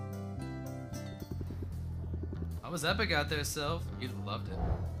 That was epic out there, Sylv. You'd have loved it.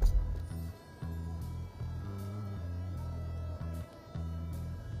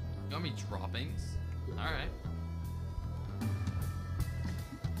 You want me droppings? Alright.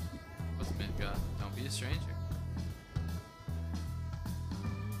 What's Midgard? Don't be a stranger.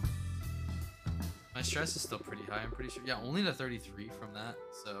 My stress is still pretty high, I'm pretty sure. Yeah, only to 33 from that,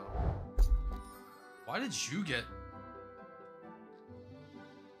 so... Why did you get...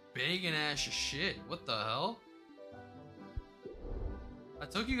 bacon ass shit? What the hell? I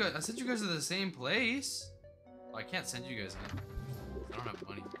sent you guys to the same place. Oh, I can't send you guys in. I don't have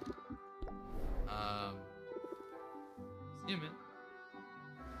money. See you, man.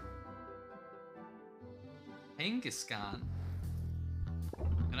 Kangaskhan.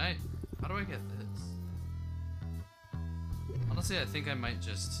 How do I get this? Honestly, I think I might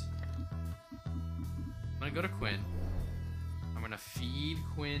just... I'm gonna go to Quinn. I'm gonna feed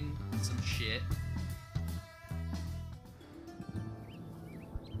Quinn some shit.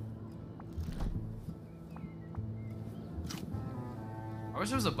 I wish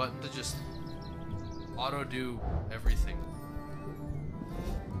there was a button to just auto-do everything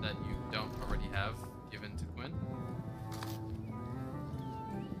that you don't already have given to Quinn.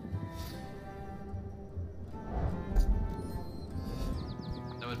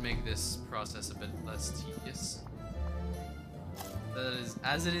 That would make this process a bit less tedious. That is,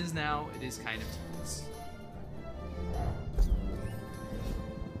 as it is now, it is kind of tedious.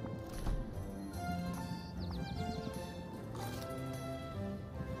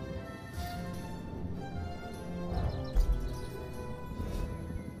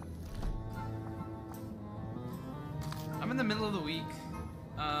 the middle of the week.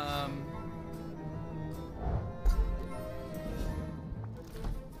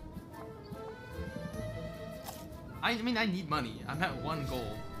 I mean, I need money. I'm at 1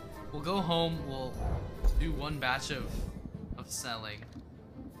 gold. We'll go home. We'll do 1 batch of selling.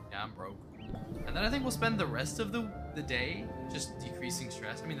 Yeah, I'm broke. And then I think we'll spend the rest of the day just decreasing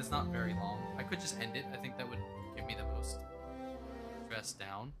stress. I mean, it's not very long. I could just end it. I think that would give me the most stress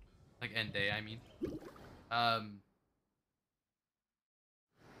down. Like, end day, I mean.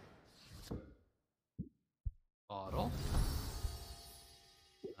 Bottle.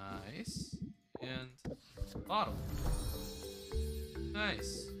 Nice. And bottle.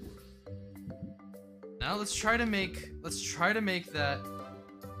 Nice. Now let's try to make that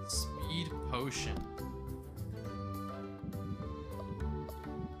speed potion.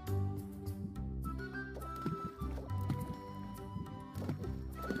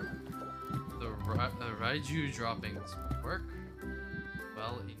 The Raiju droppings work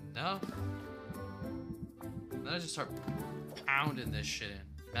well enough. Then I just start pounding this shit in.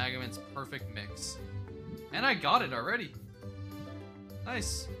 Magamin's perfect mix. And I got it already.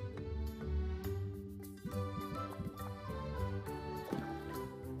 Nice.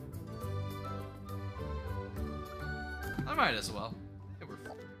 I might as well.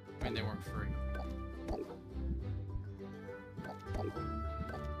 I mean, they weren't free.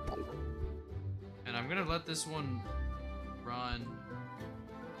 And I'm gonna let this one run.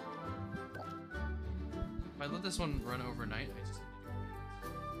 If I let this one run overnight, I just...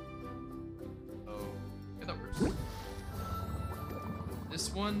 Oh, yeah, that works.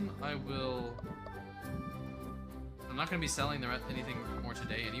 This one, I will... I'm not gonna be selling anything more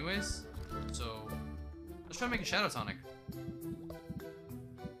today anyways, so... Let's try to make a Shadow Tonic.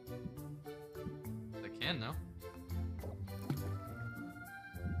 I can now.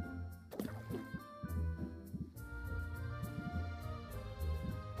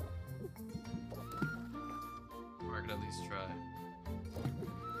 Or I could at least try.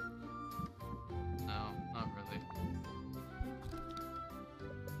 No, not really.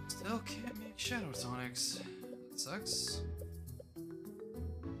 Still can't make Shadow Tonics. That sucks.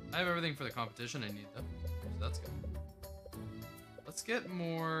 I have everything for the competition I need though. So that's good. Let's get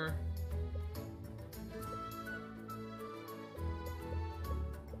more...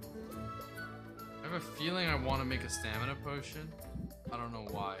 I have a feeling I want to make a stamina potion. I don't know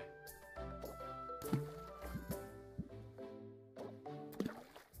why.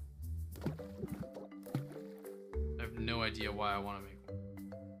 I have no idea why I want to make one.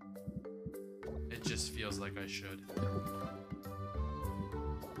 It just feels like I should.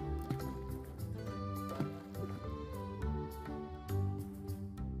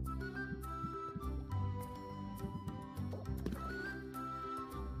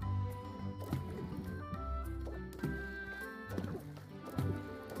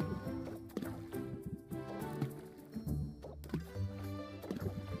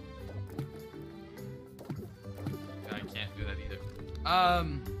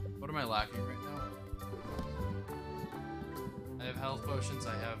 What am I lacking right now? I have health potions,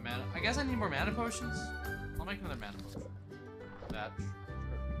 I have mana. I guess I need more mana potions. I'll make another mana potion. That. Sure.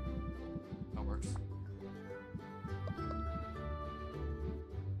 That works.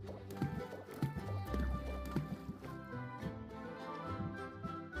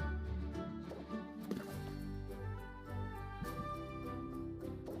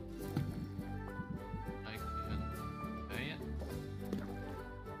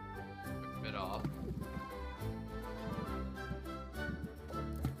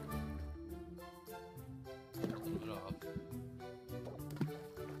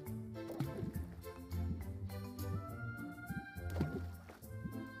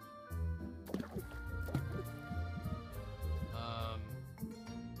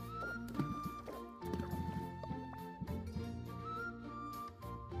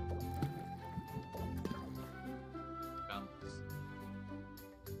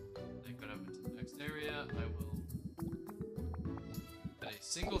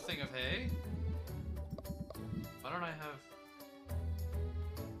 Single thing of hay? Why don't I have...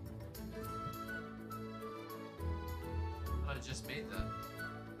 I just made that.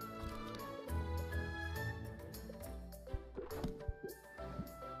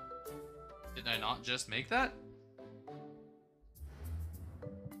 Did I not just make that?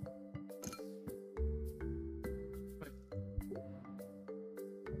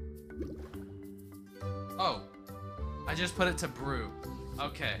 Oh, I just put it to brew.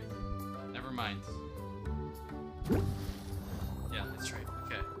 Okay, never mind. Yeah, that's right.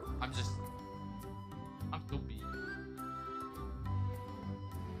 Okay, I'm stupid.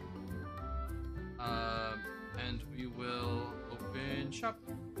 And we will Open shop.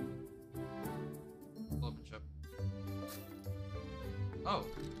 Open shop. Oh.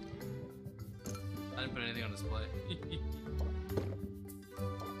 I didn't put anything on display.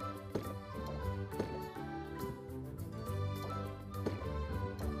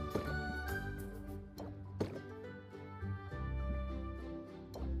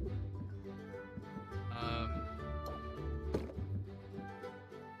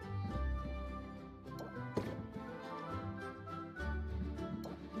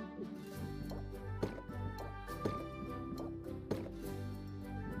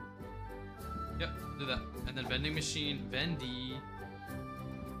 Yep, do that. And then vending machine, Vendy.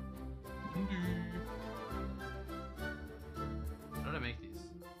 How did I make these?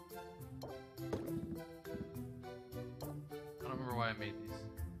 I don't remember why I made these.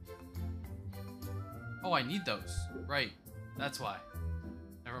 Oh, I need those. Right. That's why.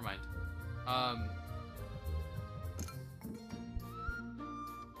 Never mind.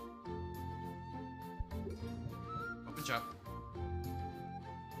 Open shop.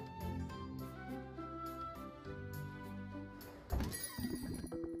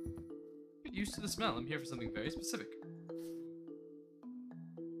 Get used to the smell. I'm here for something very specific.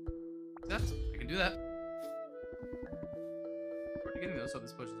 That I can do that. Where are you getting those? So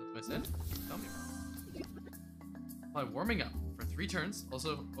this potion that's my set. Tell me. Apply warming up for 3 turns.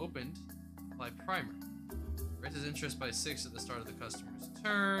 Also opened. Apply primer. Raises interest by 6 at the start of the customer's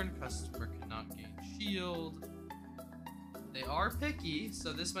turn. Customer cannot gain shield. They are picky,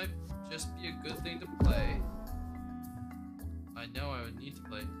 so this might just be a good thing to play. I know I would need to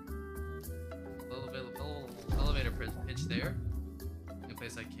play. Elevator pitch there. In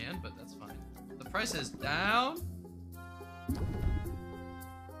place I can, but that's fine. The price is down.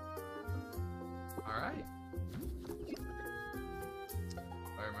 Alright.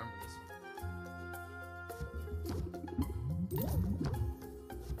 I remember this one.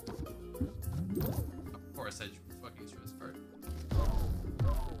 Of course, I fucking threw this card.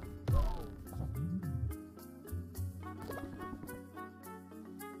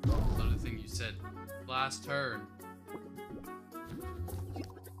 Another thing you said last turn.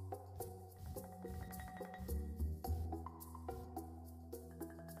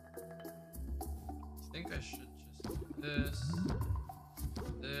 I think I should just do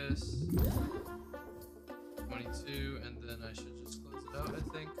this, 22, and then I should just close it out, I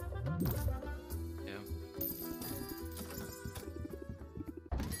think. Yeah.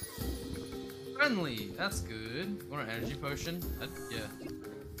 Friendly, that's good. Want an energy potion? Yeah.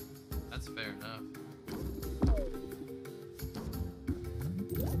 That's fair enough.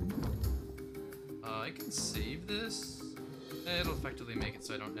 I can save this. It'll effectively make it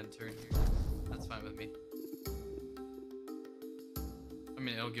so I don't end turn here. That's fine with me. I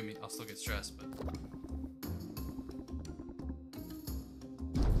mean, it'll give me. I'll still get stressed, but.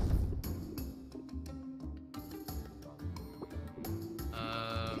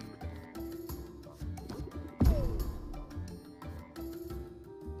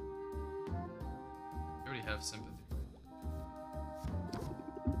 I already have sympathy.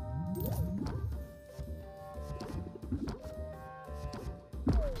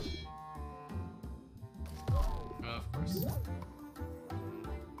 Of course.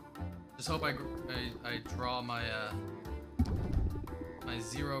 Just hope I draw my my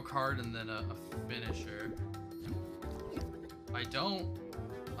 0 card and then a finisher. If I don't,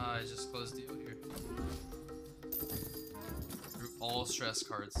 I just close deal here. Through all stress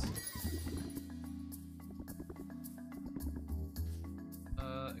cards.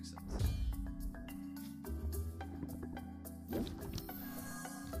 Accept.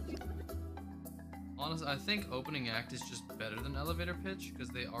 Honestly, I think opening act is just better than elevator pitch because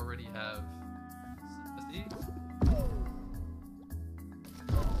they already have sympathy.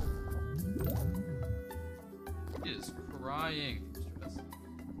 He is crying from stress.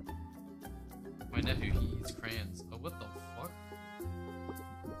 My nephew, he eats crayons. Oh, what the fuck?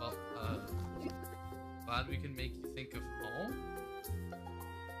 Well, glad we can make you think of home.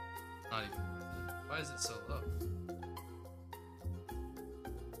 Not even worth it. Why is it so low?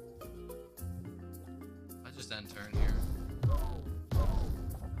 I just end turn here.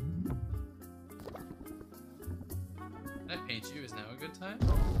 Can I paint you? Is now a good time?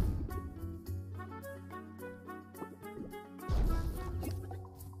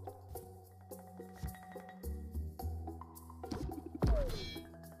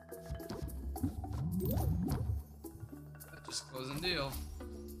 Just closing deal.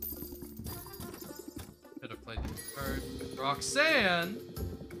 Could have played the card with Roxanne.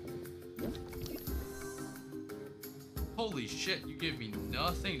 Holy shit, you give me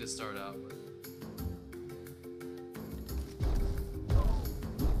nothing to start out with.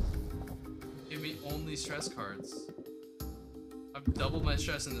 only stress cards. I've doubled my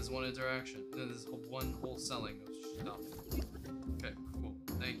stress in this one interaction. In this one whole selling of stuff. Okay, cool.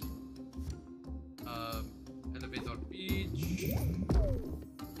 Thank you. Elevator beach.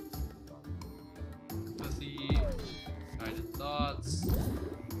 Teuthis. Guided thoughts.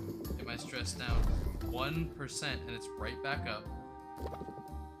 Get my stress down 1% and it's right back up.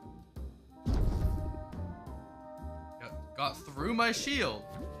 Got through my shield.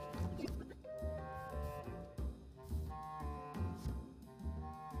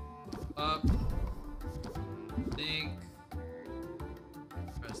 Up. Think.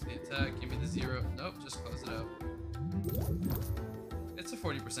 Press the attack. Give me the 0. Nope, just close it out. It's a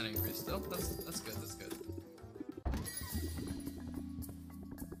 40% increase still. That's good. That's good.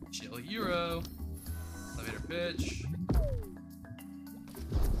 Chill hero. Elevator pitch.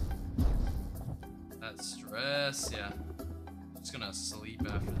 That stress, yeah. I'm just gonna sleep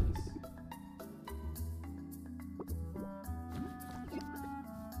after this.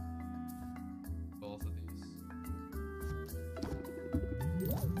 Both of these.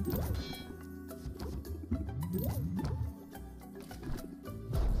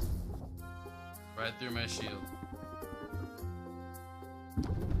 Right through my shield.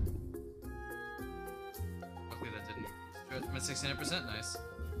 Luckily that didn't increase. I'm at 69%, nice.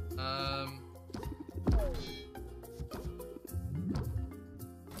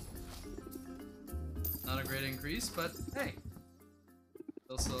 Not a great increase, but hey,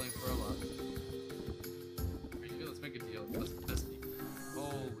 still selling for a lot. Let's make a deal. Let's test it.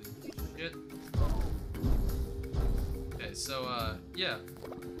 Holy shit. Okay, so yeah.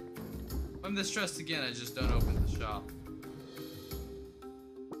 If I'm distressed again, I just don't open the shop.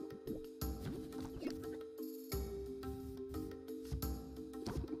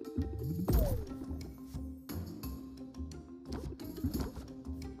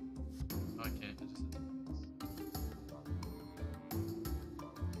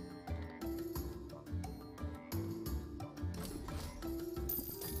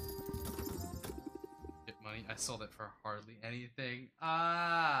 I sold it for hardly anything.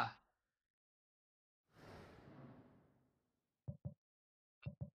 Ah!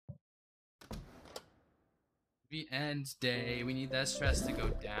 The end day. We need that stress to go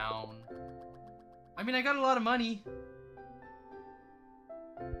down. I mean, I got a lot of money.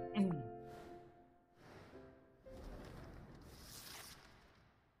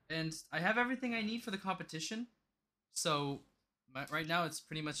 And I have everything I need for the competition. So, right now it's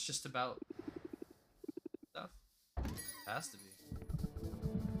pretty much just about stuff. Has to be.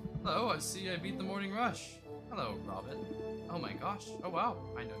 Hello, I see I beat the morning rush. Hello, Robin. Oh my gosh. Oh wow,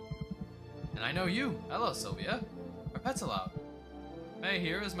 I know you. And I know you. Hello, Sylvia. Our pet's allowed. May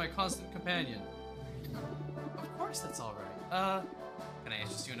here is my constant companion. Of course that's alright. Can I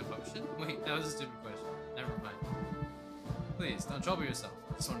interest you in a potion? Wait, that was a stupid question. Never mind. Please, don't trouble yourself.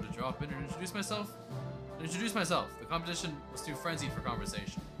 I just wanted to drop in and introduce myself. The competition was too frenzied for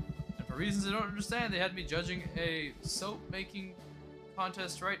conversation. And for reasons I don't understand, they had me judging a soap-making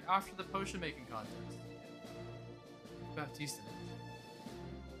contest right after the potion-making contest. Baptiste in it.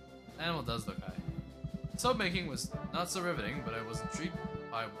 The animal does look high. Soap-making was not so riveting, but I was intrigued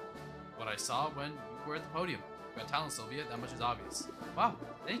by what I saw when you were at the podium. You got talent, Sylvia, that much is obvious. Wow,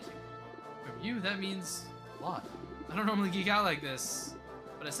 thank you. From you, that means a lot. I don't normally geek out like this,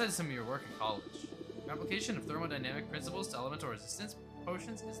 but I studied some of your work in college. Your application of thermodynamic principles to elemental resistance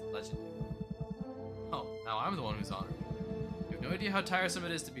potions is legendary. Oh, now I'm the one who's honored. You have no idea how tiresome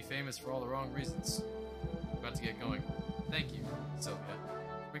it is to be famous for all the wrong reasons. I'm about to get going. Thank you, Sylvia.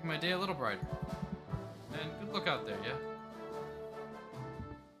 Making my day a little brighter. And good luck out there, yeah?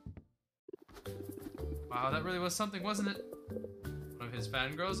 Wow, that really was something, wasn't it? One of his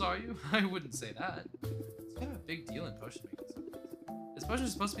fangirls, are you? I wouldn't say that. It's kind of a big deal in potion making sometimes. This potion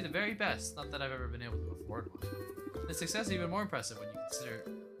is supposed to be the very best, not that I've ever been able to afford one. The success is even more impressive when you consider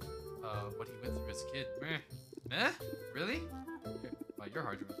what he went through as a kid. Meh? Meh? Really? Wow, you're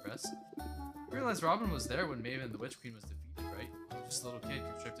hard to impress. You realize Robin was there when Maven the Witch Queen was defeated, right? Just a little kid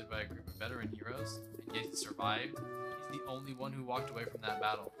conscripted by a group of veteran heroes, and yet he survived. He's the only one who walked away from that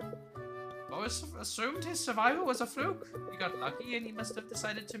battle. Always assumed his survival was a fluke. He got lucky and he must have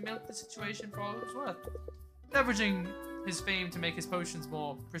decided to milk the situation for all it was worth. Leveraging his fame to make his potions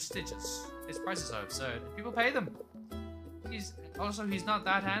more prestigious. His prices are absurd, and people pay them. He's not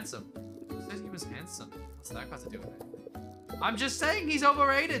that handsome. Who said he was handsome? What's that got to do with it? I'm just saying he's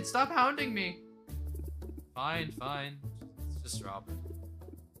overrated. Stop hounding me. Fine, fine. It's just Robin.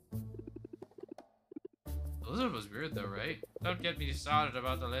 The lizard was weird though, right? Don't get me started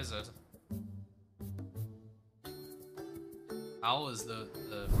about the lizard. Owl is the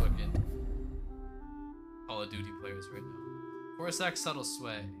fucking Call of Duty players right now. Corsac Subtle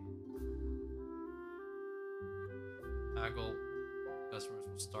Sway. Haggle. Customers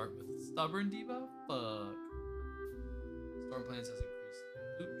will start with Stubborn Debuff? Fuck. Storm Plains has increased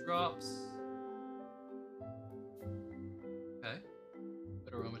loot drops. Okay.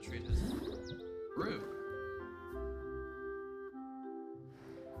 But Aroma Trade has improved.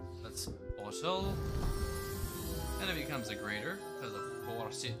 That's partial. And it becomes a greater because of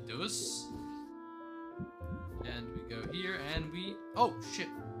course it does. And we go here and we oh shit.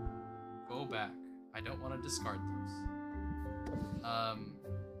 Go back. I don't want to discard those.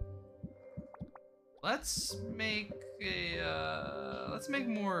 Let's make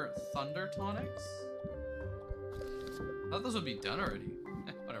more thunder tonics. I thought those would be done already.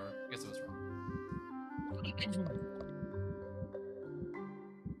 Whatever. I guess I was wrong.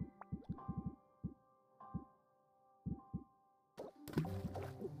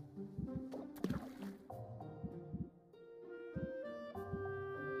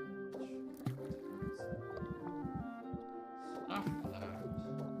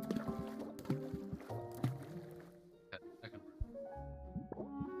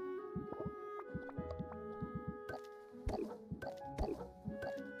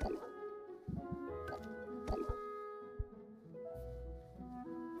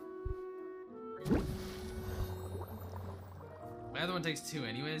 My other one takes 2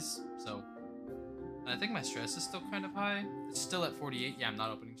 anyways, so. And I think my stress is still kind of high. It's still at 48. Yeah, I'm not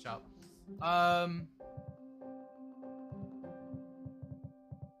opening shop.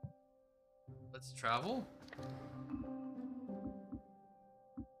 Let's travel.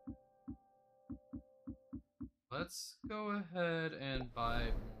 Let's go ahead and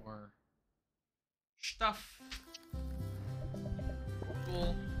buy more stuff.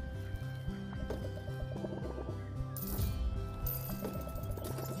 Cool.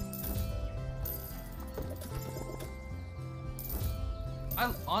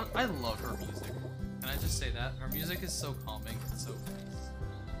 I love her music. Can I just say that? Her music is so calming and so nice.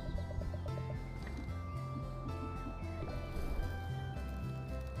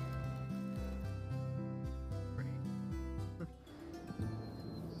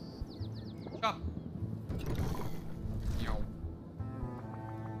 Shop.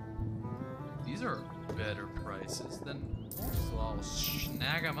 These are better prices than most, so I'll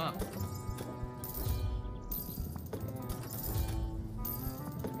snag them up.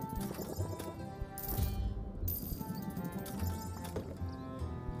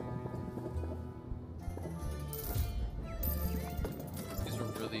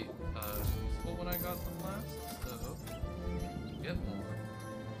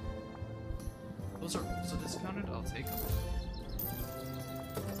 So discounted, I'll take them.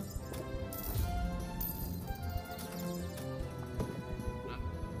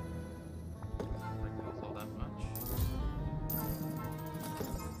 Not like those all that much.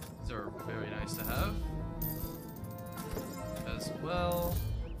 These are very nice to have as well.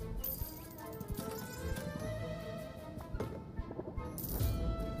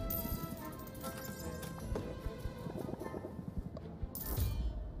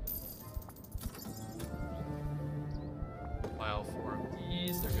 File 4 of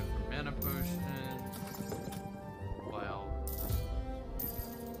these, they're good for mana potion. File.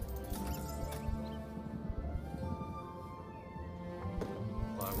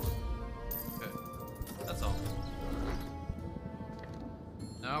 Okay, that's all.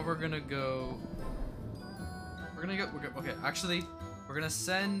 Now we're gonna go. Okay, actually, we're gonna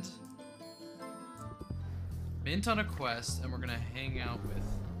send Mint on a quest, and we're gonna hang out with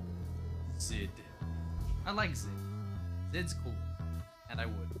Zid. I like Zid. Zid's cool, and I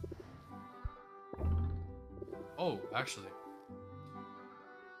would. Oh, actually.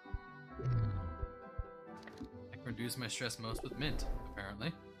 I can reduce my stress most with Mint,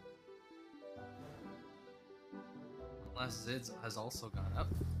 apparently. Unless Zid's has also gone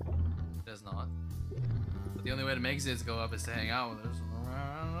up. It does not. But the only way to make Zid's go up is to hang out with us.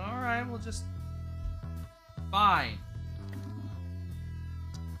 Alright, we'll just... Fine.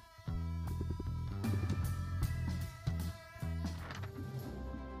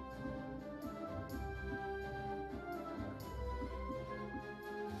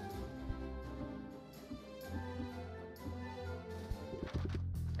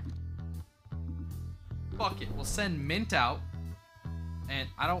 Fuck it, we'll send Mint out, and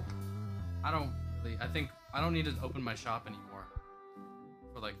I don't really, I don't need to open my shop anymore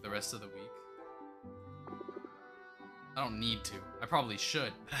for like the rest of the week. I don't need to. I probably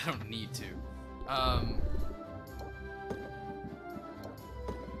should, but I don't need to.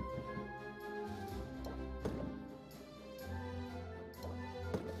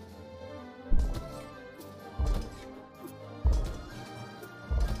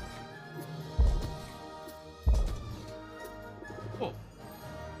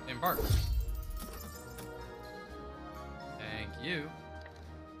 bark. Thank you.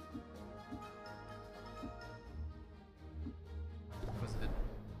 What's it?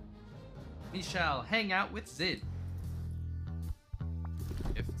 We shall hang out with Zid.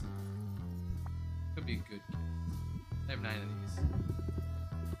 Gift. Could be a good gift. I have 9 of these.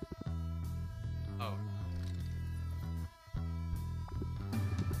 Oh.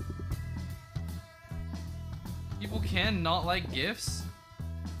 People can not like gifts?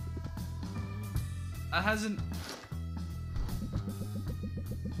 That hasn't...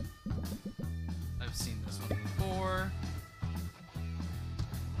 I've seen this one before.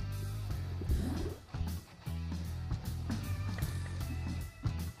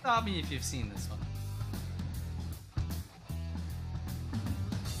 Stop me if you've seen this one.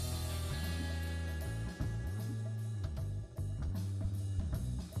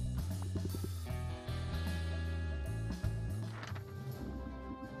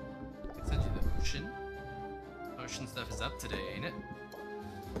 I sent you the ocean. Ocean stuff is up today, ain't it?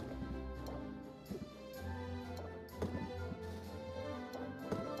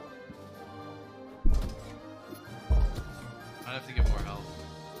 I'd have to get more help.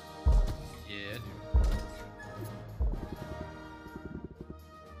 Yeah, dude.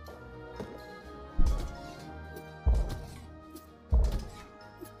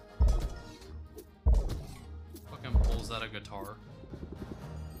 Fucking pulls out a guitar.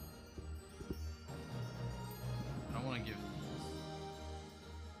 I don't want to give these.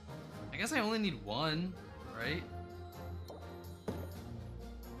 I guess I only need one, right?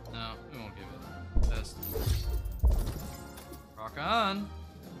 No, we won't give it. Best. Rock on.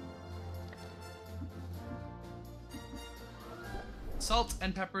 Salt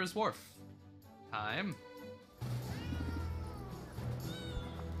and Pepper's Wharf. Time.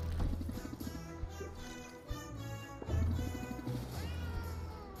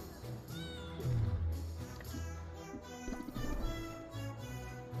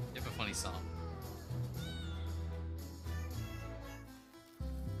 You have a funny song.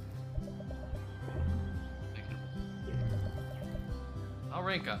 I'll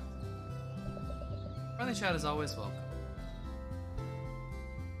rank up. Friendly chat is always welcome.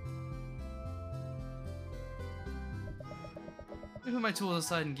 Let me put my tools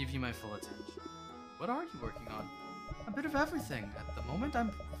aside and give you my full attention. What are you working on? A bit of everything. At the moment,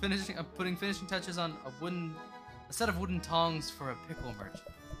 I'm putting finishing touches on a set of wooden tongs for a pickle merchant.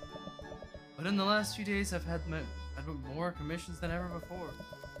 But in the last few days, I've had more commissions than ever before.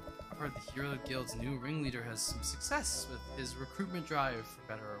 I've heard the Hero Guild's new ringleader has some success with his recruitment drive, for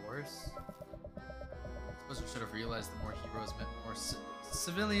better or worse. I suppose I should have realized the more heroes meant more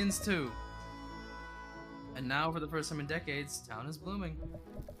civilians too. And now, for the first time in decades, town is blooming.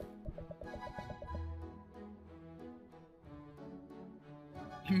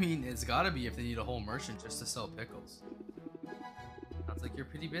 I mean, it's gotta be if they need a whole merchant just to sell pickles. Sounds like you're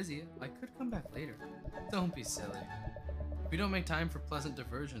pretty busy. I could come back later. Don't be silly. If we don't make time for pleasant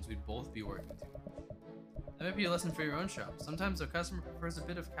diversions, we'd both be working too much. That might be a lesson for your own shop. Sometimes a customer prefers a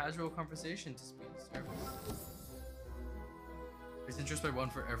bit of casual conversation to speed service. There's interest by one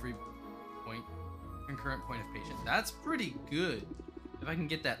for every concurrent point of patience. That's pretty good. If I can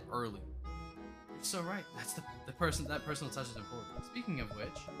get that early. You're so right. That's that personal touch is important. Speaking of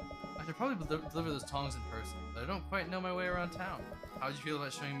which, I should probably deliver those tongs in person, but I don't quite know my way around town. How would you feel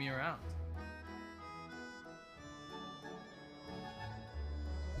about showing me around?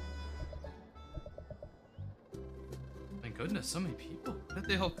 My goodness, so many people. Where did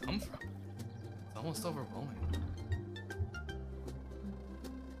they all come from? It's almost overwhelming.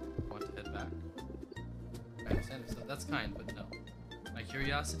 Want to head back? I understand, so that's kind, but no. My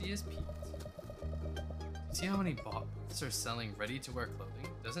curiosity is piqued. See how many booths are selling ready-to-wear clothing?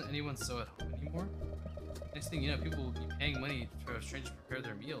 Doesn't anyone sew at home anymore? Next thing you know, people will be paying money for a stranger to prepare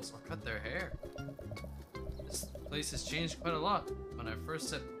their meals or cut their hair. This place has changed quite a lot. When I first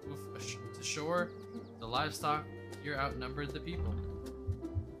set foot to shore, the livestock here outnumbered the people.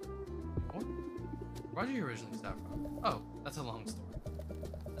 What? Where did you originally start from? Oh, that's a long story.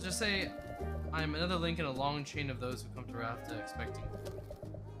 Let's just say I'm another link in a long chain of those who come to Rafta expecting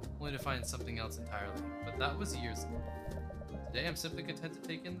only to find something else entirely. But that was years ago. Today I'm simply content to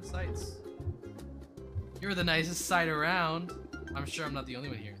take in the sights. You're the nicest sight around. I'm sure I'm not the only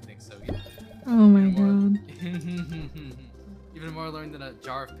one here who thinks so either. Oh my god. Even more learned than a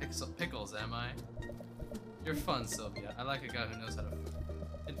jar of pickles, am I? You're fun, Sylvia. I like a guy who knows how to food.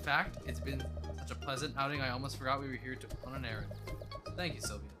 In fact, it's been such a pleasant outing I almost forgot we were here on an errand. So thank you,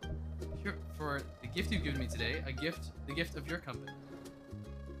 Sylvia. Here, for the gift you've given me today, the gift of your company.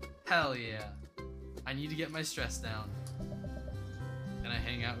 Hell yeah. I need to get my stress down. Can I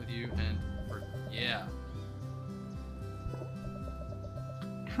hang hang out with you, and yeah.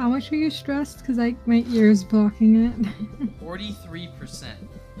 How much are you stressed? Because like my ear's blocking it. 43%.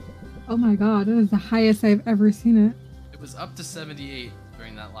 Oh my god, that is the highest I've ever seen it. It was up to 78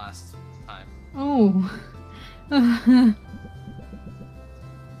 during that last time. Oh.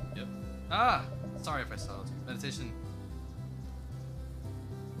 Yep. Ah! Sorry if I startled you. Meditation.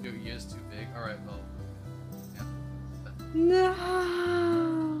 Your ear's too big. Alright, well. Yeah.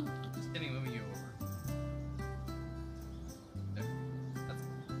 No. Just kidding, moving you over. There. That's it.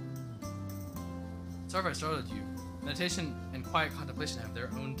 Sorry if I startled you. Meditation and quiet contemplation have their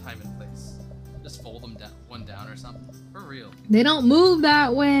own time and place. Just fold them down, one down or something. For real. They don't move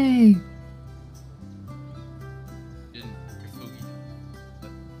that way. You're fooey.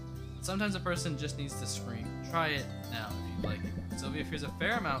 But sometimes a person just needs to scream. Try it now if you'd like it. Sylvia feels a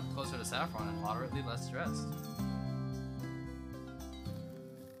fair amount closer to Saffron and moderately less stressed.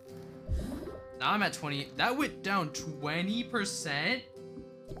 Now I'm at 20. That went down 20%?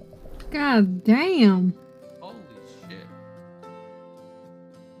 God damn. Holy shit.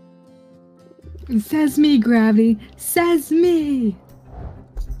 It says me, Gravity. Says me.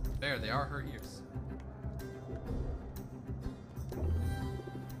 There, they are her ears.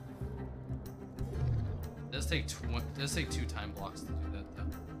 It does take 2 time blocks to do that, though.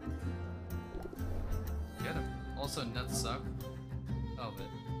 Get him. Also, nuts suck. Oh, but...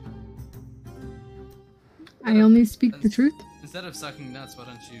 I only speak the truth. Instead of sucking nuts, why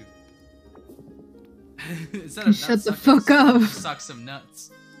don't you... Instead of Shut the sucking, fuck up. Suck some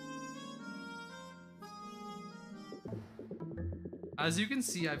nuts. As you can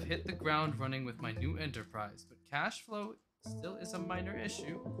see, I've hit the ground running with my new enterprise, but cash flow still is a minor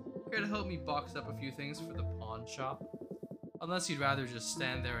issue. Here to help me box up a few things for the pawn shop. Unless you'd rather just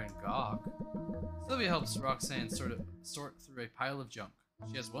stand there and gawk. Sylvia helps Roxanne sort through a pile of junk.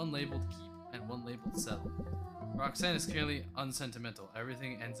 She has one labeled keep and one labeled sell. Roxanne is clearly unsentimental.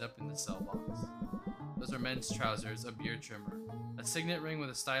 Everything ends up in the sell box. Those are men's trousers, a beard trimmer, a signet ring with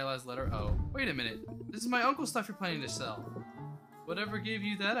a stylized letter O. Wait a minute, this is my uncle's stuff you're planning to sell. Whatever gave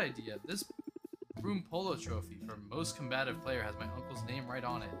you that idea? This room polo trophy for most combative player has my uncle's name right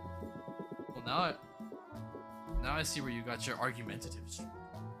on it. Well, now I see where you got your argumentative streak.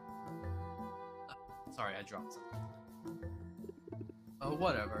 Sorry, I dropped something. Oh,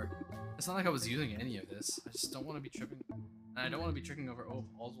 whatever. It's not like I was using any of this. I just don't want to be tripping, and I don't want to be tricking over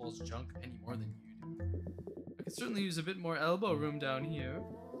Oswald's junk any more than you do. I could certainly use a bit more elbow room down here,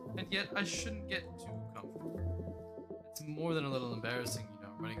 and yet I shouldn't get too comfortable. It's more than a little embarrassing, you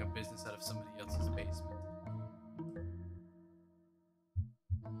know, running a business out of somebody else's basement.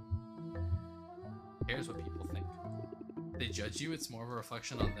 Who cares what people think? If they judge you, it's more of a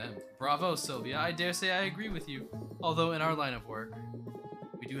reflection on them. Bravo, Sylvia. I dare say I agree with you. Although in our line of work,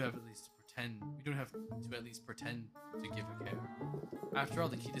 we do have to at least pretend to give a care. After all,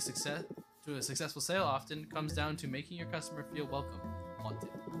 the key to a successful sale often comes down to making your customer feel welcome, wanted.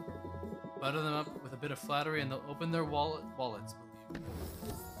 Butter them up with a bit of flattery and they'll open their wallets, believe me.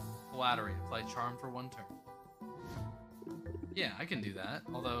 Flattery, apply charm for one turn. Yeah, I can do that,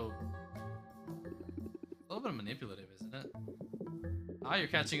 although a little bit manipulative, isn't it? Ah, you're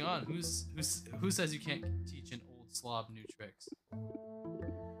catching on. Who says you can't teach an old slob new tricks?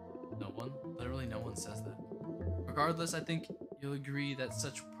 No one. Literally no one says that. Regardless, I think you'll agree that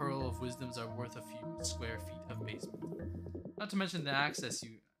such pearl of wisdoms are worth a few square feet of basement. Not to mention the access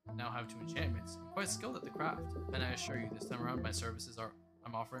you now have to enchantments. I'm quite skilled at the craft, and I assure you this time around my services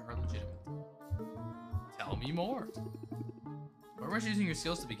I'm offering are legitimate. Tell me more. Why weren't you using your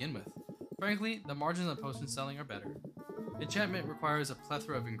skills to begin with? Frankly, the margins on potion selling are better. Enchantment requires a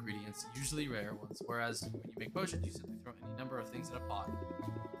plethora of ingredients, usually rare ones, whereas when you make potions, you simply throw any number of things in a pot.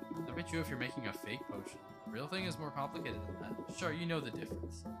 I bet you if you're making a fake potion, the real thing is more complicated than that. Sure, you know the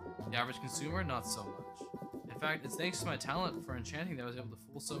difference. The average consumer, not so much. In fact, it's thanks to my talent for enchanting that I was able to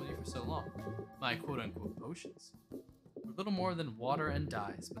fool so many for so long. My quote-unquote potions were little more than water and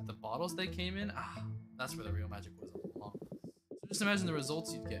dyes, but the bottles they came in, that's where the real magic was all along. So just imagine the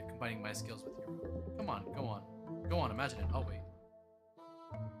results you'd get combining my skills with your own. Come on, go on. Go on, imagine it. I'll wait.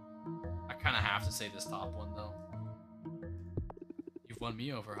 I kind of have to say this top one, though. You've won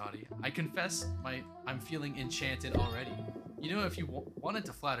me over, Hottie. I confess I'm feeling enchanted already. You know, if you wanted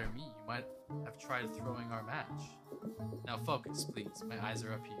to flatter me, you might have tried throwing our match. Now focus, please. My eyes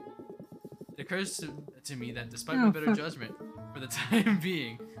are up here. It occurs to me that despite my better judgment, for the time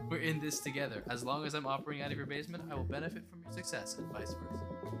being, we're in this together. As long as I'm operating out of your basement, I will benefit from your success and vice versa.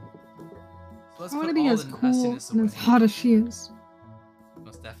 So let's I want to put be all as the cool nastiness and away. as hot as she is.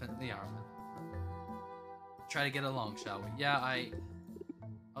 Most definitely are, man. Try to get along, shall we? Yeah,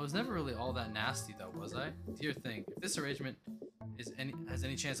 I was never really all that nasty though, was I? Dear thing, if this arrangement has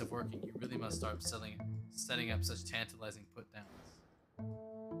any chance of working, you really must start setting up such tantalizing put-downs.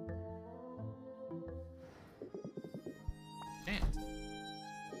 Can't.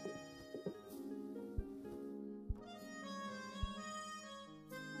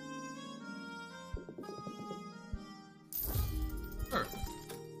 Sure.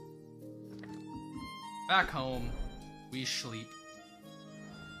 Back home, we sleep.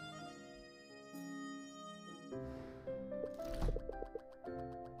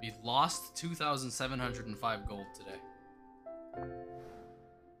 We lost 2,705 gold today.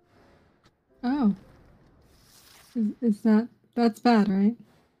 Oh. Is that's bad, right?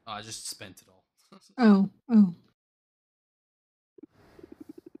 Oh, I just spent it all. Oh.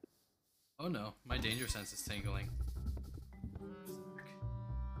 Oh no, my danger sense is tingling.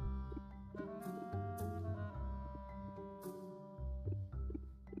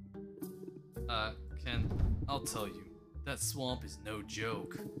 Ken, I'll tell you, that swamp is no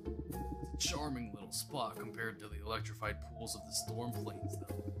joke. It's a charming little spot compared to the electrified pools of the storm plains,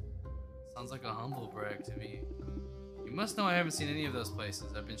 though. Sounds like a humble brag to me. You must know I haven't seen any of those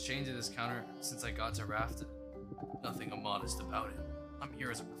places. I've been chained to this counter since I got to Rafton. Nothing immodest about it. I'm here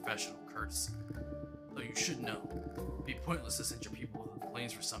as a professional courtesy. Though you should know, it'd be pointless to send your people to the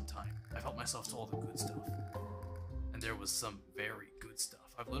plains for some time. I've helped myself to all the good stuff. And there was some very good stuff.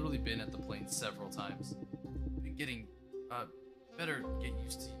 I've literally been at the plains several times. Been getting, better get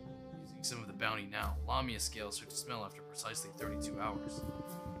used to using some of the bounty now. Lamia scales start to smell after precisely 32 hours.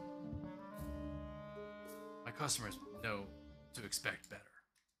 My customers know to expect better.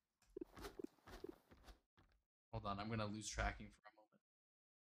 Hold on, I'm gonna lose tracking for a moment.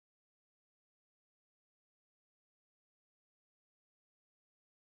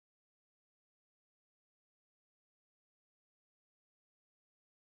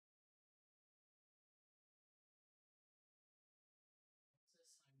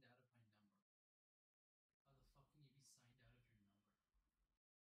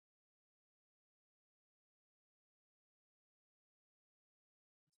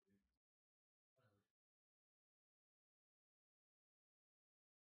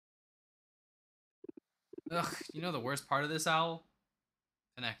 Ugh, you know the worst part of this, Owl?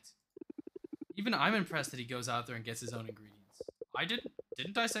 Connect. Even I'm impressed that he goes out there and gets his own ingredients.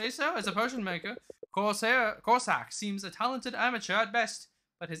 Didn't I say so? As a potion maker, Corsac seems a talented amateur at best,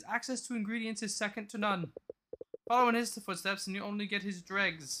 but his access to ingredients is second to none. Follow in his footsteps and you only get his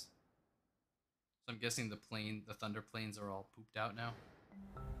dregs. So I'm guessing the thunder plains are all pooped out now.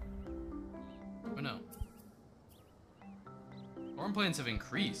 Oh no. Storm plains have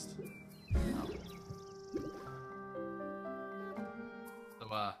increased. Oh.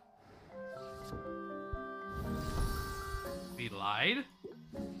 So, we lied?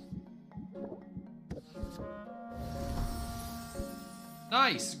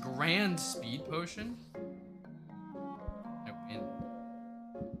 Nice! Grand speed potion? I win.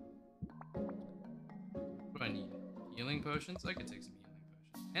 What do I need? Healing potions? I could take some healing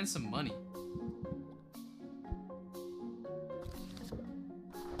potions. And some money.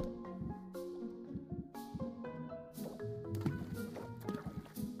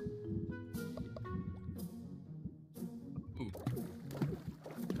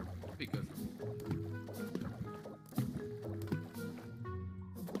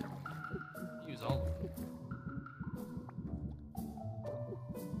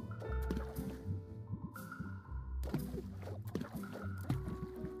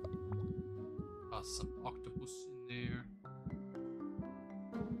 Some octopus in there.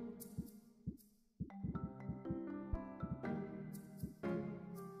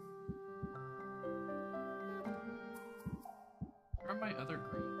 Where are my other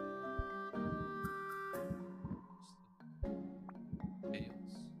green?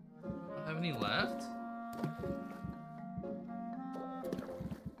 Tails. Don't have any left?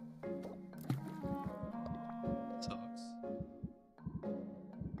 Sucks.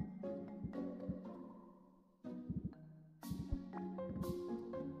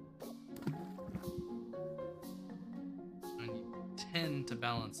 I need 10 to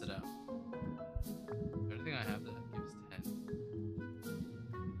balance it out. Everything I have that gives 10.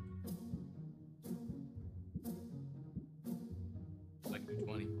 I can do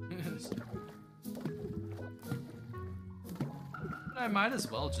 20. But I might as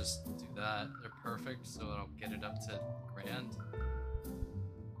well just do that. They're perfect, so I'll get it up to grand.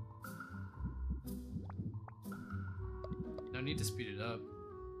 No need to speed it up.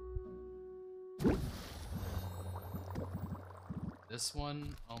 This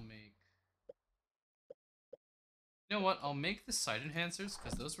one, I'll make... You know know what? I'll make the sight enhancers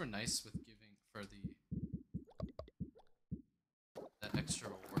because those were nice with giving for the extra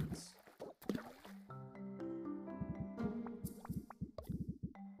rewards.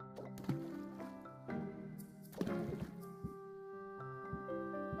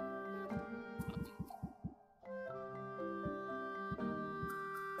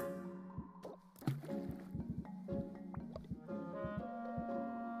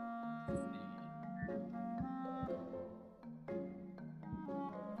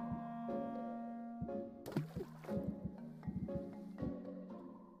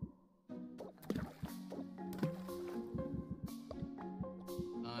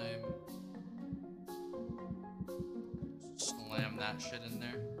 Slam that shit in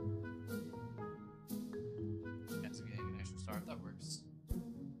there. Yeah, so getting an extra star, that works.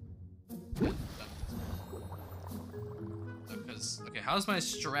 Yeah, because, okay, how's my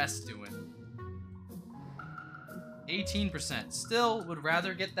stress doing? 18%. Still would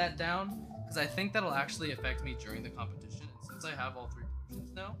rather get that down, because I think that'll actually affect me during the competition. And since I have all 3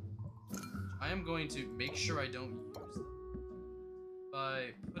 potions now, I am going to make sure I don't use them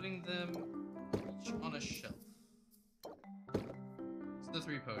by putting them each on a shelf. So the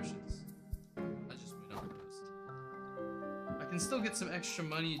 3 potions. I just wait on those. I can still get some extra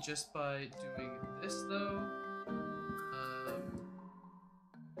money just by doing this though.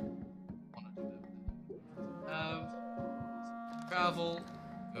 Want to do that. Have travel.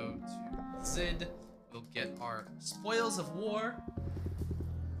 Go to Zid. We'll get our spoils of war.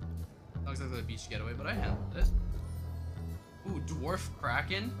 Not exactly a beach getaway, but I handled it. Ooh, Dwarf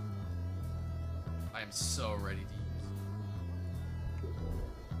Kraken. I am so ready to use.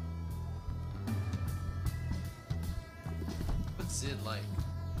 What's Zid like?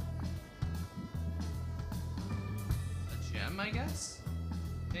 A gem, I guess?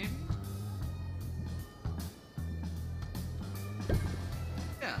 Maybe?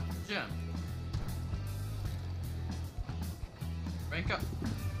 Yeah, gem. Rank up.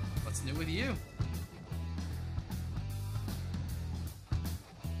 What's new with you?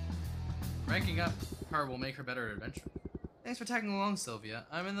 Ranking up her will make her better at adventure. Thanks for tagging along, Sylvia.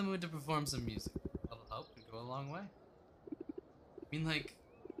 I'm in the mood to perform some music. That'll help and go a long way. I mean, like,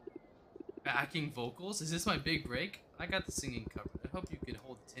 backing vocals? Is this my big break? I got the singing covered. I hope you could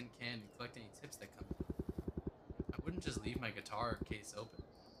hold a tin can and collect any tips that come in. I wouldn't just leave my guitar case open.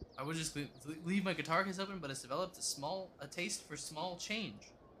 I would just leave my guitar case open, but it's developed a taste for small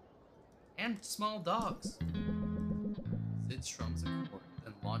change. And small dogs. Sid strums a chord,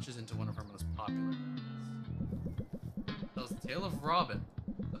 then launches into one of her most popular melodies. It tells the tale of Robin,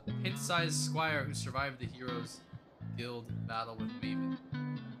 the pint-sized squire who survived the heroes' guild battle with Maven,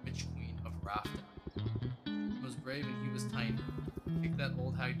 Witch Queen of Rafta. He was brave and he was tiny. Kicked that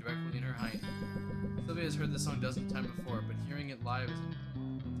old hag directly in her hiney. Sylvia has heard this song a dozen times before, but hearing it live is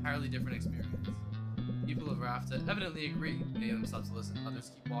an entirely different experience. People of Rafta evidently agree. Many of them stop to listen,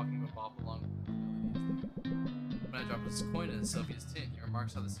 others keep walking but bop along with the melody as they go. When I dropped this coin into Sylvia's tin, he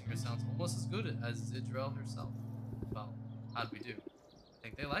remarks how the singer sounds almost as good as Zidrel herself. Well, how'd we do? I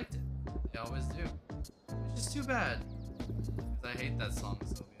think they liked it. They always do. Which is too bad. Because I hate that song,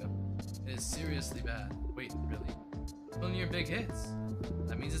 Sylvia. It is seriously bad. Wait, really? It's one of your big hits.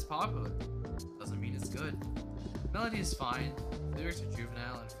 That means it's popular. Doesn't mean it's good. The melody is fine. The lyrics are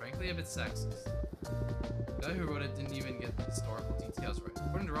juvenile and frankly a bit sexist. The guy who wrote it didn't even get the historical details right.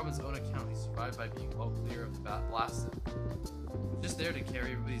 According to Robin's own account, he survived by being well clear of the blasted. He was just there to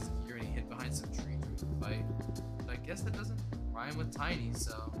carry everybody's gear and he hid behind some tree during the fight. But I guess that doesn't rhyme with tiny,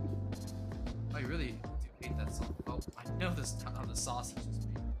 so... I really do hate that song. Well, I know this how the sausage is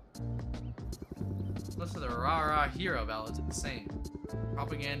made. Most of the rah-rah hero ballads are the same.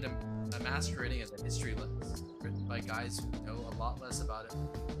 Propaganda masquerading as a history lens, written by guys who know a lot less about it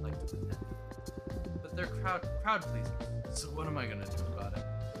than like to pretend. But they're crowd pleasing, so what am I gonna do about it?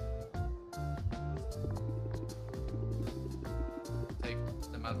 Take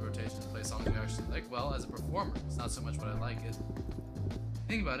them out of rotation and play songs you actually like. Well, as a performer, it's not so much what I like, it.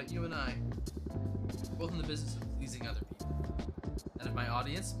 Think about it, you and I, we're both in the business of pleasing other people. And if my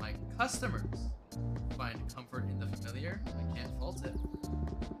audience, my customers, find comfort in the familiar, I can't fault it.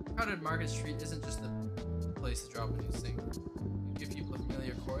 Crowded Market Street isn't just a place to drop a new single. You give people a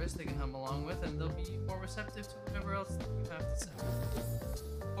familiar chorus they can hum along with, and they'll be more receptive to whatever else you have to say.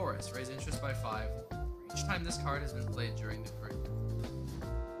 Chorus, raise interest by 5 each time this card has been played during the parade.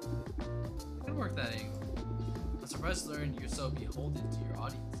 I can work that angle. I'm surprised to learn you're so beholden to your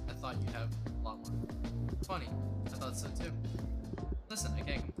audience. I thought you'd have a lot more. Funny, I thought so too. Listen, I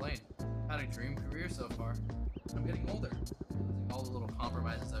can't complain. I've had a dream career so far. I'm getting older, losing all the little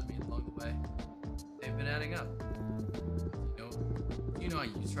compromises I've made along the way. they've been adding up. You know I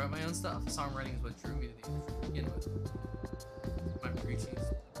used to write my own stuff. Songwriting is what drew me to the industry to begin with. My preteen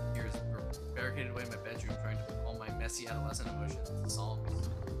years were barricaded away in my bedroom trying to put all my messy adolescent emotions into songs.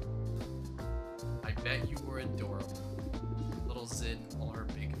 I bet you were adorable. Little Zid and all her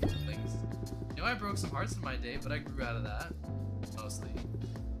big feelings. You know, I broke some hearts in my day, but I grew out of that. Mostly.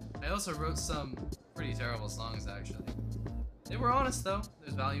 I also wrote some pretty terrible songs, actually. They were honest, though.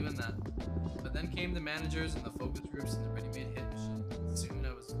 There's value in that. But then came the managers and the focus groups and the ready-made hit machine. Soon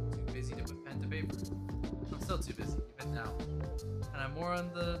I was too busy to put pen to paper. I'm still too busy, even now. And I'm more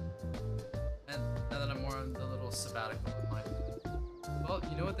on the... And now that I'm more on the little sabbatical in life. Well,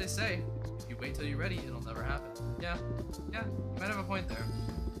 you know what they say. If you wait till you're ready, it'll never happen. Yeah, you might have a point there.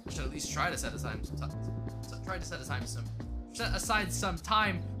 I should at least try to set aside some time. Set aside some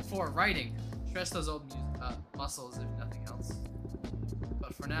time for writing. Stress those old muscles, if nothing else.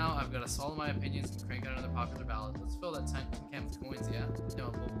 But for now, I've got to swallow my opinions and crank out another popular ballad. Let's fill that tank with coins, yeah? No,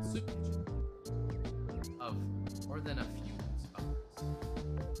 a local soup kitchen. Of more than a few scholars.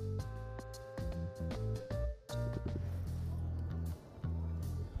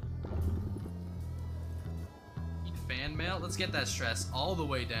 Need fan mail? Let's get that stress all the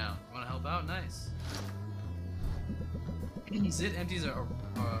way down. You want to help out? Nice. Zid empties a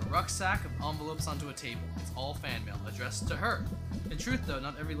rucksack of envelopes onto a table. It's all fan mail, addressed to her. In truth, though,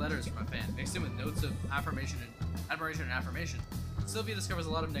 not every letter is from a fan. Mixed in with notes of admiration and affirmation, Sylvia discovers a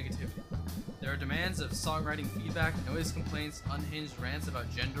lot of negativity. There are demands of songwriting feedback, noise complaints, unhinged rants about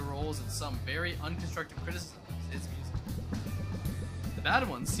gender roles, and some very unconstructive criticism of Zid's music. The bad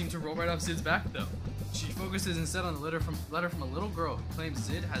ones seem to roll right off Zid's back, though. She focuses instead on the letter from a little girl who claims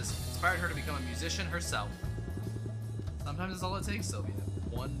Zid has inspired her to become a musician herself. Sometimes it's all it takes, Sylvia.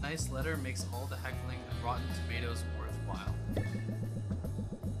 One nice letter makes all the heckling and rotten tomatoes worthwhile.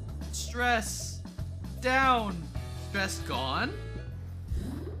 Stress down. Stress gone?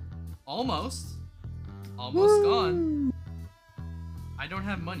 Almost. Almost gone. I don't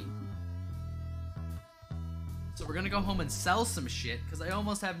have money. So we're gonna go home and sell some shit because I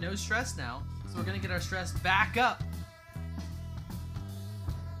almost have no stress now. So we're gonna get our stress back up.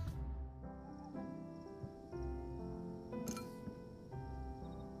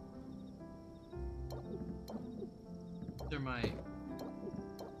 They're my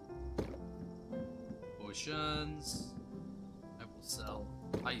potions. I will sell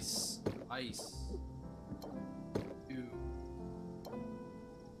ice. Two.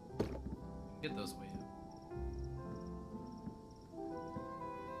 Get those way up.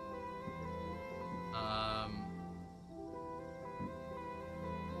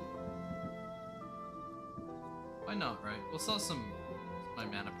 Why not, right? We'll sell some of my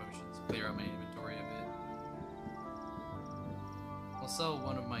mana potions, clear out my inventory a bit. I'll sell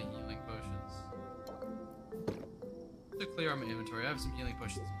one of my healing potions. To clear out my inventory, I have some healing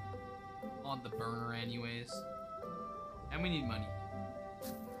potions on the burner anyways. And we need money.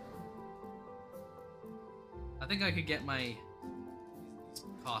 I think I could get my these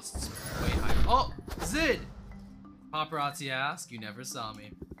costs way higher. Oh! Zid! Paparazzi ask, you never saw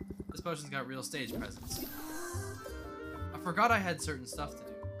me. This potion's got real stage presence. I forgot I had certain stuff to do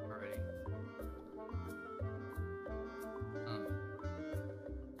already.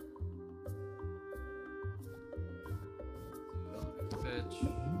 Fetch.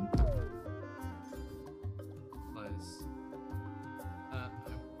 Place. I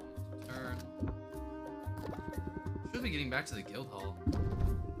want to turn. Should be getting back to the guild hall.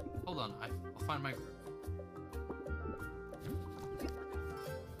 Hold on, I'll find my group.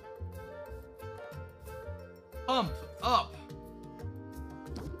 Pump up.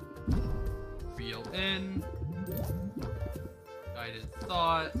 Reel in. Guided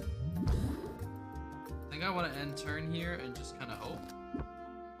thought. I think I want to end turn here and just kind of hope.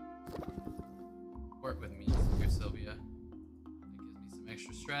 Work with me here, Sylvia. That gives me some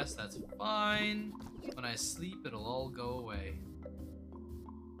extra stress. That's fine. When I sleep, it'll all go away.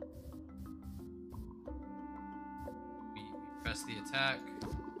 We press the attack.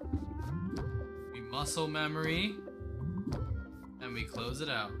 We muscle memory. And we close it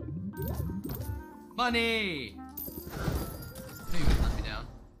out. Money! Maybe let me down.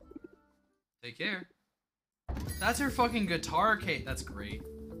 Take care. That's her fucking guitar case. That's great.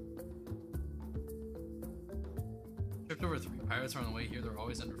 Tripped over 3 pirates are on the way here. They're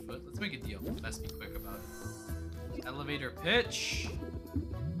always underfoot. Let's make a deal. Best be quick about it. Elevator pitch.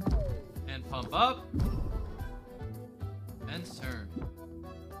 And pump up. And turn.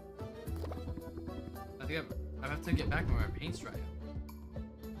 I think I have to get back when my paint's dry.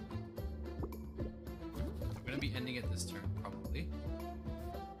 I'm gonna be ending it this turn, probably.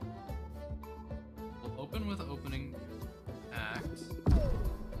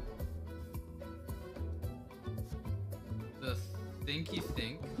 thinky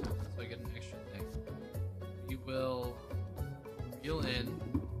think, so I get an extra thing. We will reel in.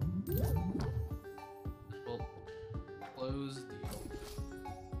 We'll close the.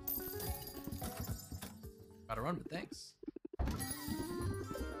 Gotta run, but thanks.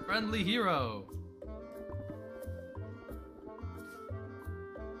 Friendly hero.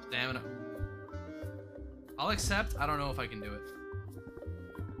 Stamina. I'll accept. I don't know if I can do it.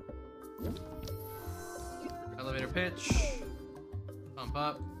 Elevator pitch. Pump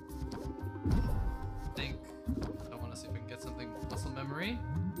up. Think. I want to see if we can get something. Muscle memory.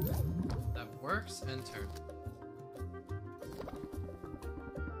 That works. And turn.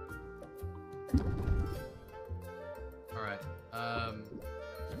 Alright.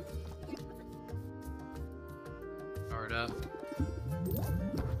 Guard up.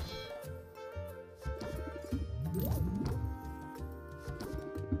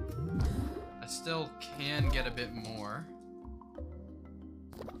 Still can get a bit more.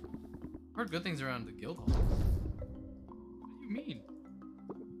 I've heard good things around the guild hall. What do you mean?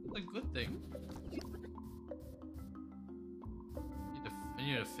 It's a good thing. I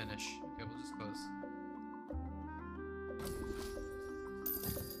need to finish. Okay, we'll just close.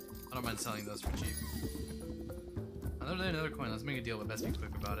 I don't mind selling those for cheap. Another coin. Let's make a deal, but best be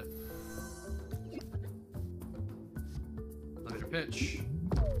quick about it. Elevator pitch.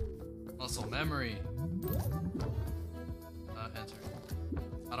 Muscle memory. Enter.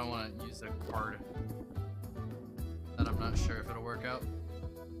 I don't want to use a card that I'm not sure if it'll work out.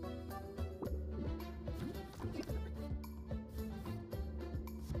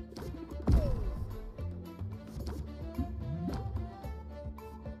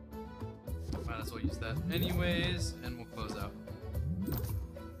 Might as well use that anyways, and we'll close out.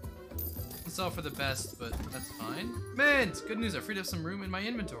 Let's sell for the best, but that's fine. Mint! Good news, I freed up some room in my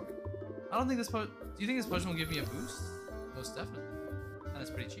inventory. I don't think this do you think this potion will give me a boost? Most definitely. And it's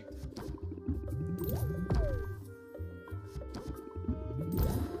pretty cheap.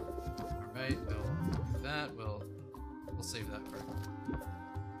 Alright, we'll do that. We'll save that for.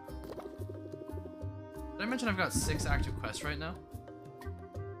 Did I mention I've got 6 active quests right now?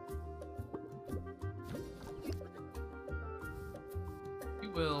 We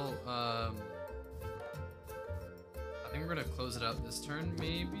will I think we're gonna close it out this turn,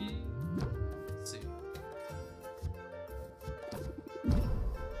 maybe. Let's see.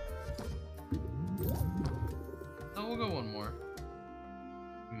 Oh, we'll go one more.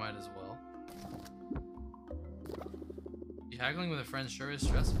 We might as well. Be haggling with a friend sure is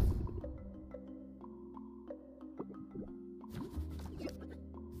stressful.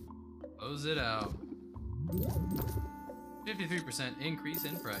 Close it out. 53% increase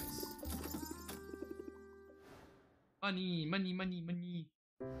in price. Money, money, money, money.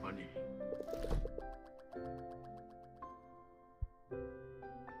 Money.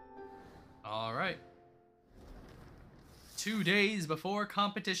 All right. 2 days before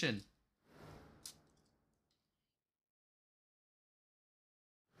competition.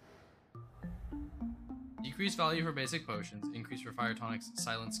 Decreased value for basic potions. Increase for fire tonics.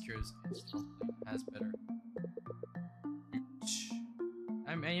 Silence cures. Has better.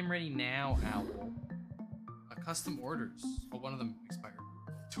 I am ready now, Owl. Custom orders. Oh, one of them expired.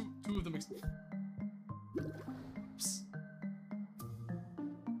 Two of them expired. Oops.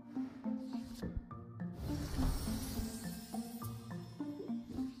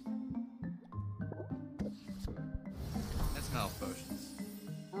 That's health potions.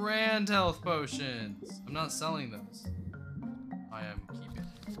 Brand health potions. I'm not selling those. I am keeping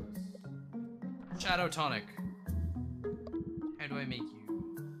those. Shadow tonic. How do I make you?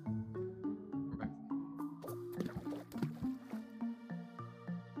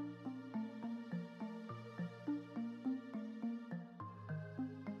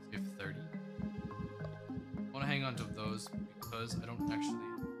 Hang on to those because I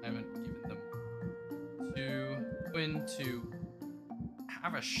haven't given them to Quinn to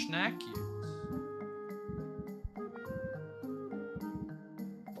have a snack use.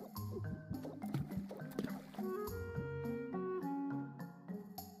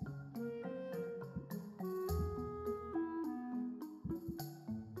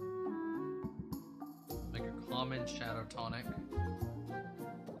 Like a common shadow tonic.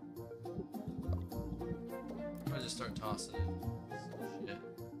 I just start tossing it. Shit.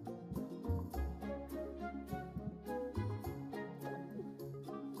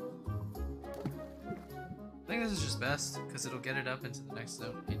 I think this is just best because it'll get it up into the next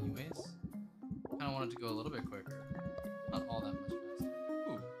zone anyways. I kind of want it to go a little bit quicker. Not all that much faster.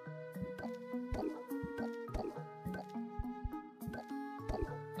 Ooh.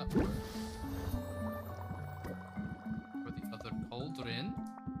 Oh. For the other cold.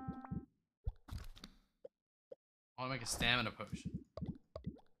 I'll make a stamina potion.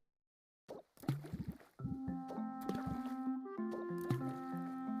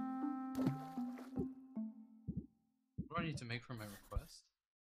 What do I need to make for my request?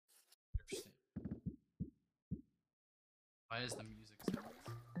 Interesting. Why is the music stopped?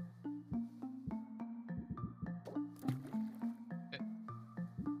 Okay.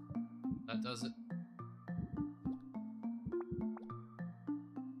 That does it.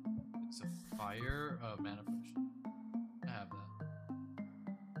 It's a fire mana potion. I have that.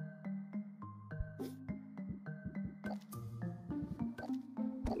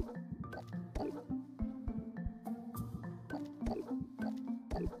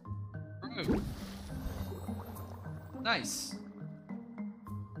 Nice.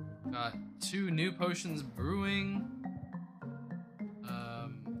 Got 2 new potions brewing.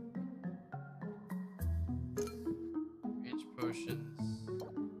 Rage potions.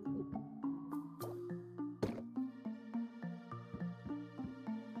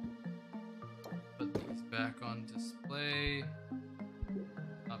 Put these back on display.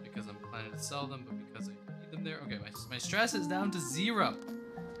 Not because I'm planning to sell them, but because I need them there. Okay, my stress is down to 0.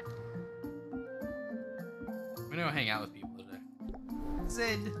 I'm gonna go hang out with people today.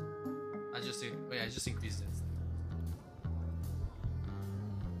 Zed. I just increased it.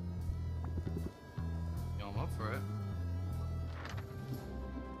 Yo, I'm up for it.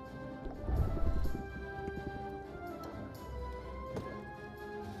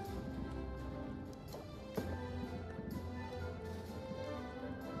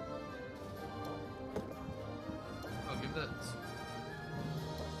 I'll give that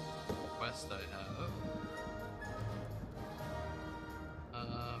quest I have.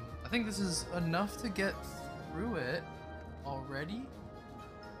 I think this is enough to get through it already.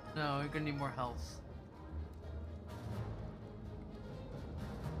 No, you're gonna need more health.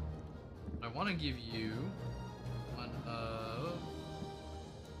 I want to give you one of.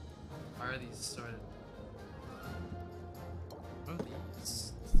 Why are these started? One of these.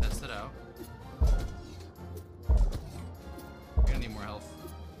 Let's test it out. You're gonna need more health.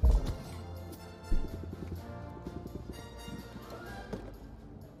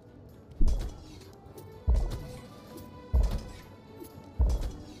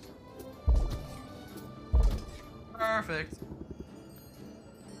 Perfect.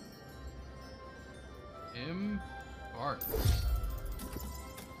 Embark.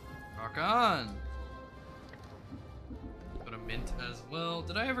 Rock on. Go to Mint as well.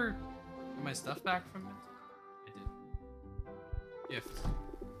 Did I ever get my stuff back from Mint? I did. Gift.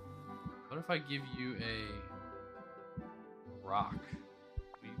 What if I give you a rock?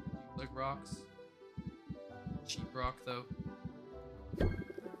 Do you like rocks? Cheap rock though.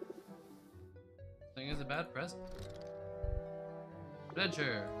 Thing is a bad present.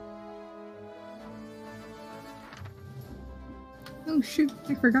 Adventure. Oh shoot,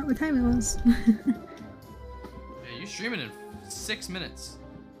 I forgot what time it was. Hey, you streaming in 6 minutes.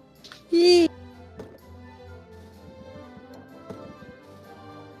 Yay!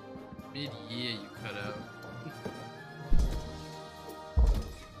 Mid-year you cut out.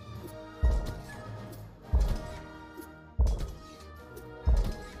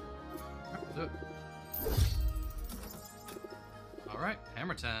 Alright,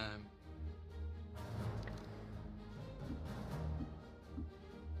 hammer time.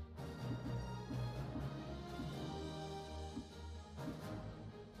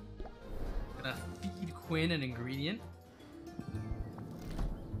 Gonna feed Quinn an ingredient.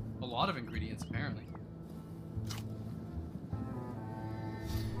 A lot of ingredients, apparently.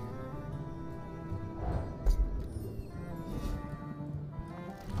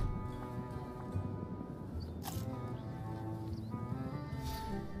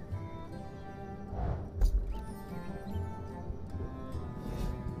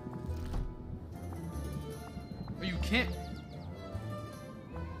 Oh, you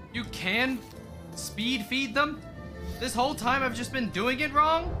can speed feed them? This whole time I've just been doing it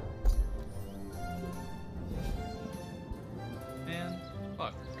wrong? Man,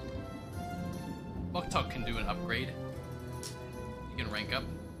 fuck. Muktuk can do an upgrade. He can rank up.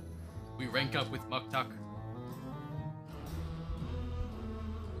 We rank up with Muktuk.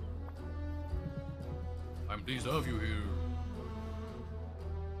 I'm pleased to have you here.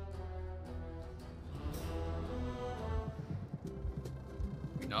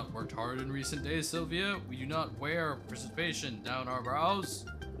 We not worked hard in recent days, Sylvia. We do not wear precipitation down our brows.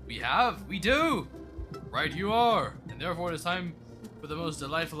 We have. We do. Right you are. And therefore it is time for the most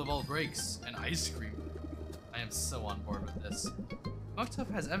delightful of all breaks, an ice cream. I am so on board with this.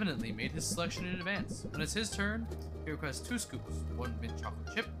 Muktuk has evidently made his selection in advance. When it's his turn, he requests 2 scoops, 1 mint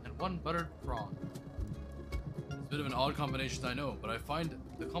chocolate chip and 1 buttered prawn. Bit of an odd combination, I know, but I find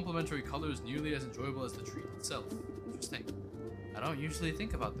the complementary colors nearly as enjoyable as the treat itself. Interesting. I don't usually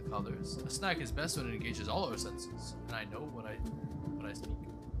think about the colors. A snack is best when it engages all our senses, and I know what I speak.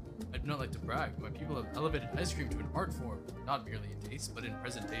 I do not like to brag. My people have elevated ice cream to an art form, not merely in taste, but in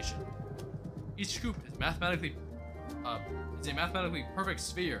presentation. Each scoop is a mathematically perfect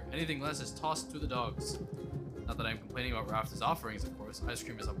sphere. Anything less is tossed to the dogs. Not that I'm complaining about Raft's offerings, of course. Ice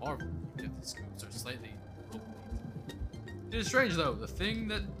cream is a marvel, even if the scoops are slightly overweight. It is strange, though.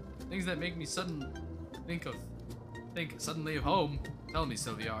 Things that make me think suddenly of home. Tell me,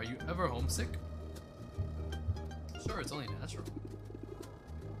 Sylvia, are you ever homesick? Sure, it's only natural.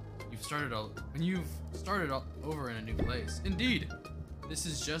 When you've started over in a new place. Indeed, this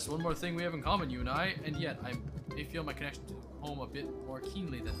is just one more thing we have in common, you and I, and yet I may feel my connection to home a bit more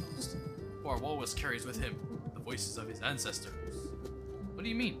keenly than most. For our walrus carries with him the voices of his ancestors. What do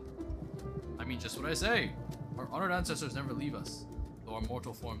you mean? I mean just what I say. Our honored ancestors never leave us, though our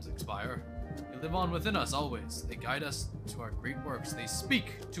mortal forms expire. They live on within us always. They guide us to our great works. They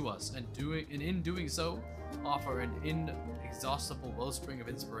speak to us, and in doing so, offer an inexhaustible wellspring of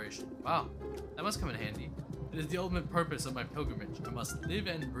inspiration. Wow, that must come in handy. It is the ultimate purpose of my pilgrimage. I must live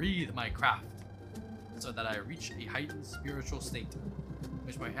and breathe my craft, so that I reach a heightened spiritual state,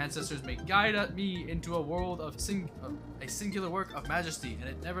 which my ancestors may guide me into a world of a singular work of majesty, and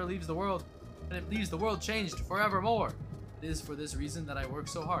it never leaves the world, and it leaves the world changed forevermore. It is for this reason that I work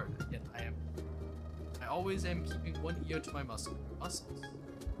so hard, yet I always am keeping one ear to my muscles.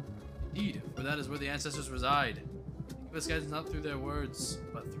 Indeed, for that is where the ancestors reside. They give us guidance not through their words,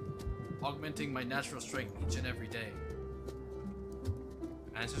 but through augmenting my natural strength each and every day.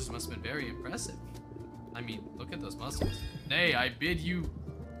 Your ancestors must have been very impressive. I mean, look at those muscles. Nay, I bid you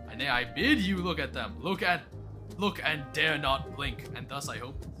look at them. Look and dare not blink. And thus I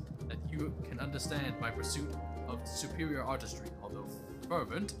hope that you can understand my pursuit of superior artistry. Although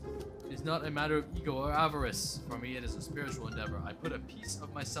fervent, it is not a matter of ego or avarice. For me, it is a spiritual endeavor. I put a piece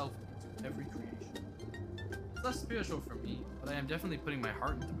of myself into every creation. It's less spiritual for me, but I am definitely putting my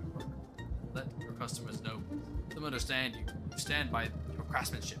heart into my work. Let your customers know. Let them understand you. You stand by your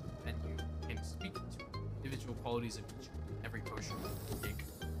craftsmanship, and you can speak to individual qualities of each and every potion you make.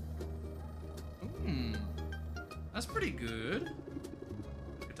 That's pretty good.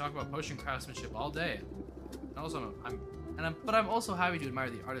 We could talk about potion craftsmanship all day. And also, I'm also happy to admire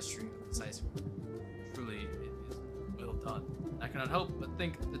the artistry of this ice cream. Truly, it is well done. I cannot help but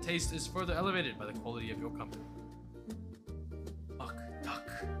think the taste is further elevated by the quality of your company.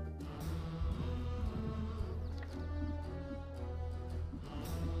 Duck.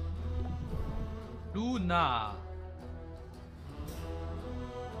 Luna.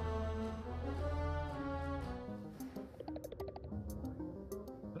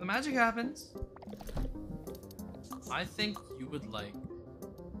 When the magic happens, I think you would like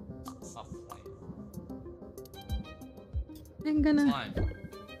a plan. I'm gonna... Slime.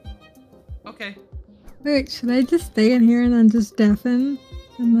 Okay. Wait, should I just stay in here and then just deafen?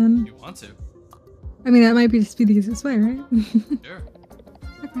 And then... You want to? I mean, that might be just be the easiest way, right? Sure.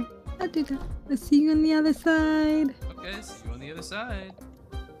 Okay, I'll do that. I'll see you on the other side. Okay, see you on the other side.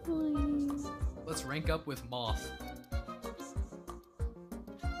 Bye. Let's rank up with Moth.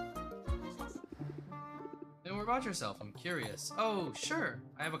 And what about yourself? I'm curious. Oh, sure.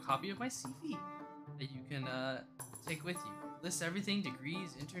 I have a copy of my CV that you can take with you. Lists everything,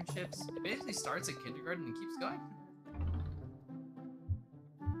 degrees, internships. It basically starts at kindergarten and keeps going.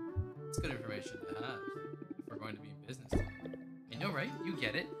 It's good information to have if we're going to be in business together. I know, right? You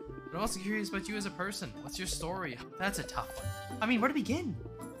get it. But I'm also curious about you as a person. What's your story? That's a tough one. I mean, where to begin?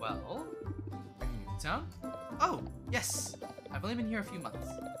 Well, are you new to town? Oh, yes. I've only been here a few months.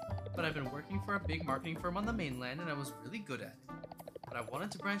 But I've been working for a big marketing firm on the mainland, and I was really good at it. But I wanted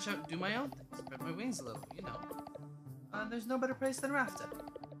to branch out and do my own thing, spread my wings a little, you know. There's no better place than Rafta.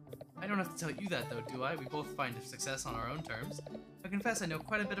 I don't have to tell you that, though, do I? We both find success on our own terms. I confess I know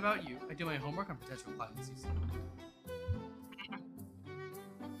quite a bit about you. I do my homework on potential clients, you see.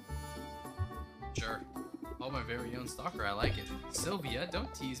 Sure. Oh, my very own stalker, I like it. Sylvia,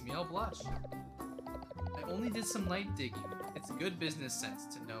 don't tease me, I'll blush. I only did some light digging. It's good business sense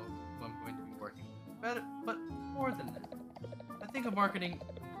to know who I'm going to be working with. But more than that, I think of marketing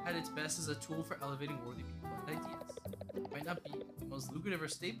at its best as a tool for elevating worthy people and ideas. It might not be the most lucrative or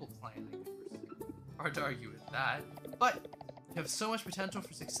stable client I could pursue. Hard to argue with that. But you have so much potential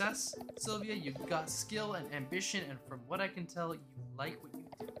for success, Sylvia. You've got skill and ambition, and from what I can tell, you like what you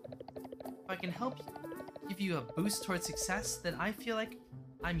do. If I can help you, give you a boost towards success, then I feel like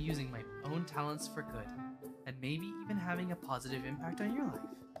I'm using my own talents for good, and maybe even having a positive impact on your life.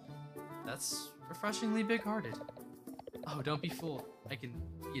 That's refreshingly big-hearted. Oh, don't be fooled. I can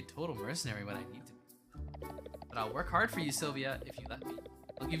be a total mercenary when I need to be. But I'll work hard for you, Sylvia, if you let me.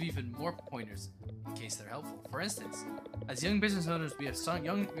 I'll give you even more pointers in case they're helpful. For instance, as young business owners, we have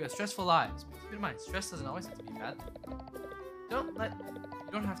stressful lives. But keep in mind, stress doesn't always have to be bad. You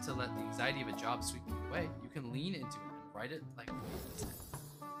don't have to let the anxiety of a job sweep you away. You can lean into it and write it like a wave.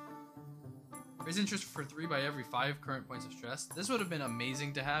 Raise interest for 3 by every 5 current points of stress. This would have been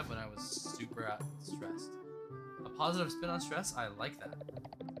amazing to have when I was super stressed. A positive spin on stress, I like that.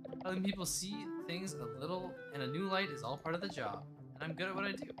 Helping people see things a little in a new light is all part of the job. And I'm good at what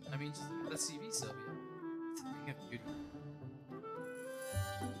I do. I mean, just look at the CV, Sylvia. It's a thing of beauty.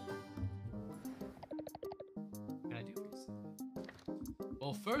 What can I do for you, Sylvia?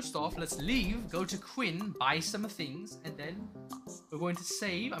 Well, first off, let's leave, go to Quinn, buy some things, and then we're going to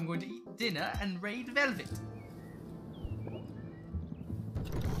save, I'm going to eat dinner, and raid Velvet.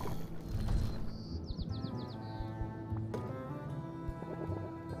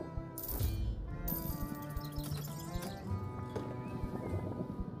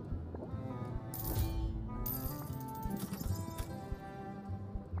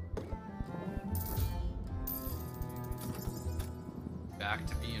 Back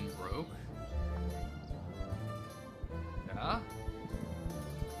to being broke? Yeah?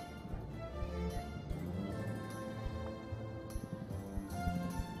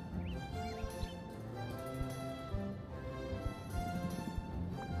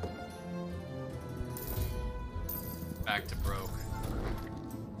 Back to broke.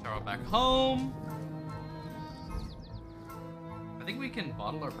 Charles back home. I think we can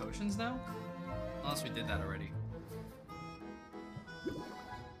bottle our potions now? Unless we did that already.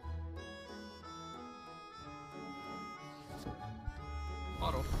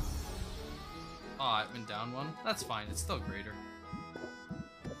 Bottle. Oh, it went down one. That's fine, it's still greater.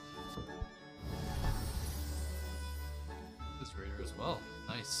 This greater as well.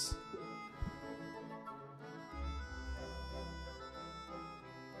 Nice.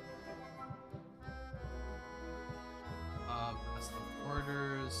 That's the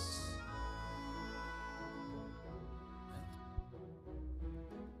orders.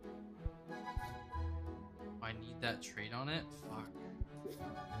 I need that trait on it? Fuck.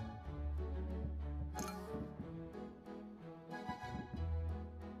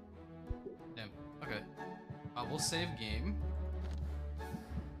 Damn. Okay. We'll save game.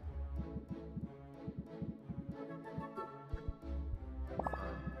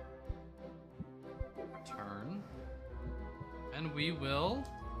 Turn. And we will...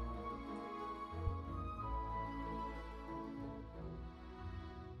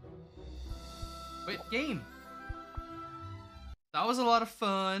 Wait, game! That was a lot of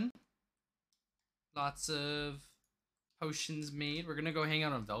fun. Lots of potions made. We're gonna go hang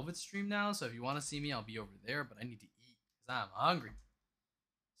out on Velvet stream now, so if you want to see me, I'll be over there, but I need to eat because I'm hungry.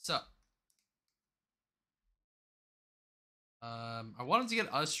 So, I wanted to get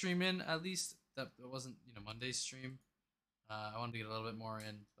a stream in at least. That wasn't, Monday's stream. I wanted to get a little bit more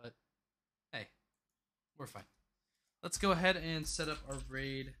in, but hey, we're fine. Let's go ahead and set up our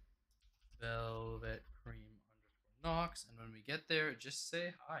raid. Velvet Cream _ Nox, and when we get there, just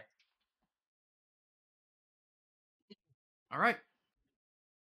say hi. Alright.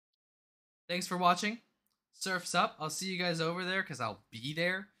 Thanks for watching. Surf's up. I'll see you guys over there because I'll be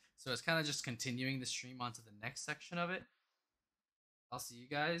there. So it's kind of just continuing the stream onto the next section of it. I'll see you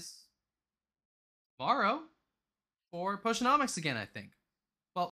guys tomorrow for Potionomics again, I think.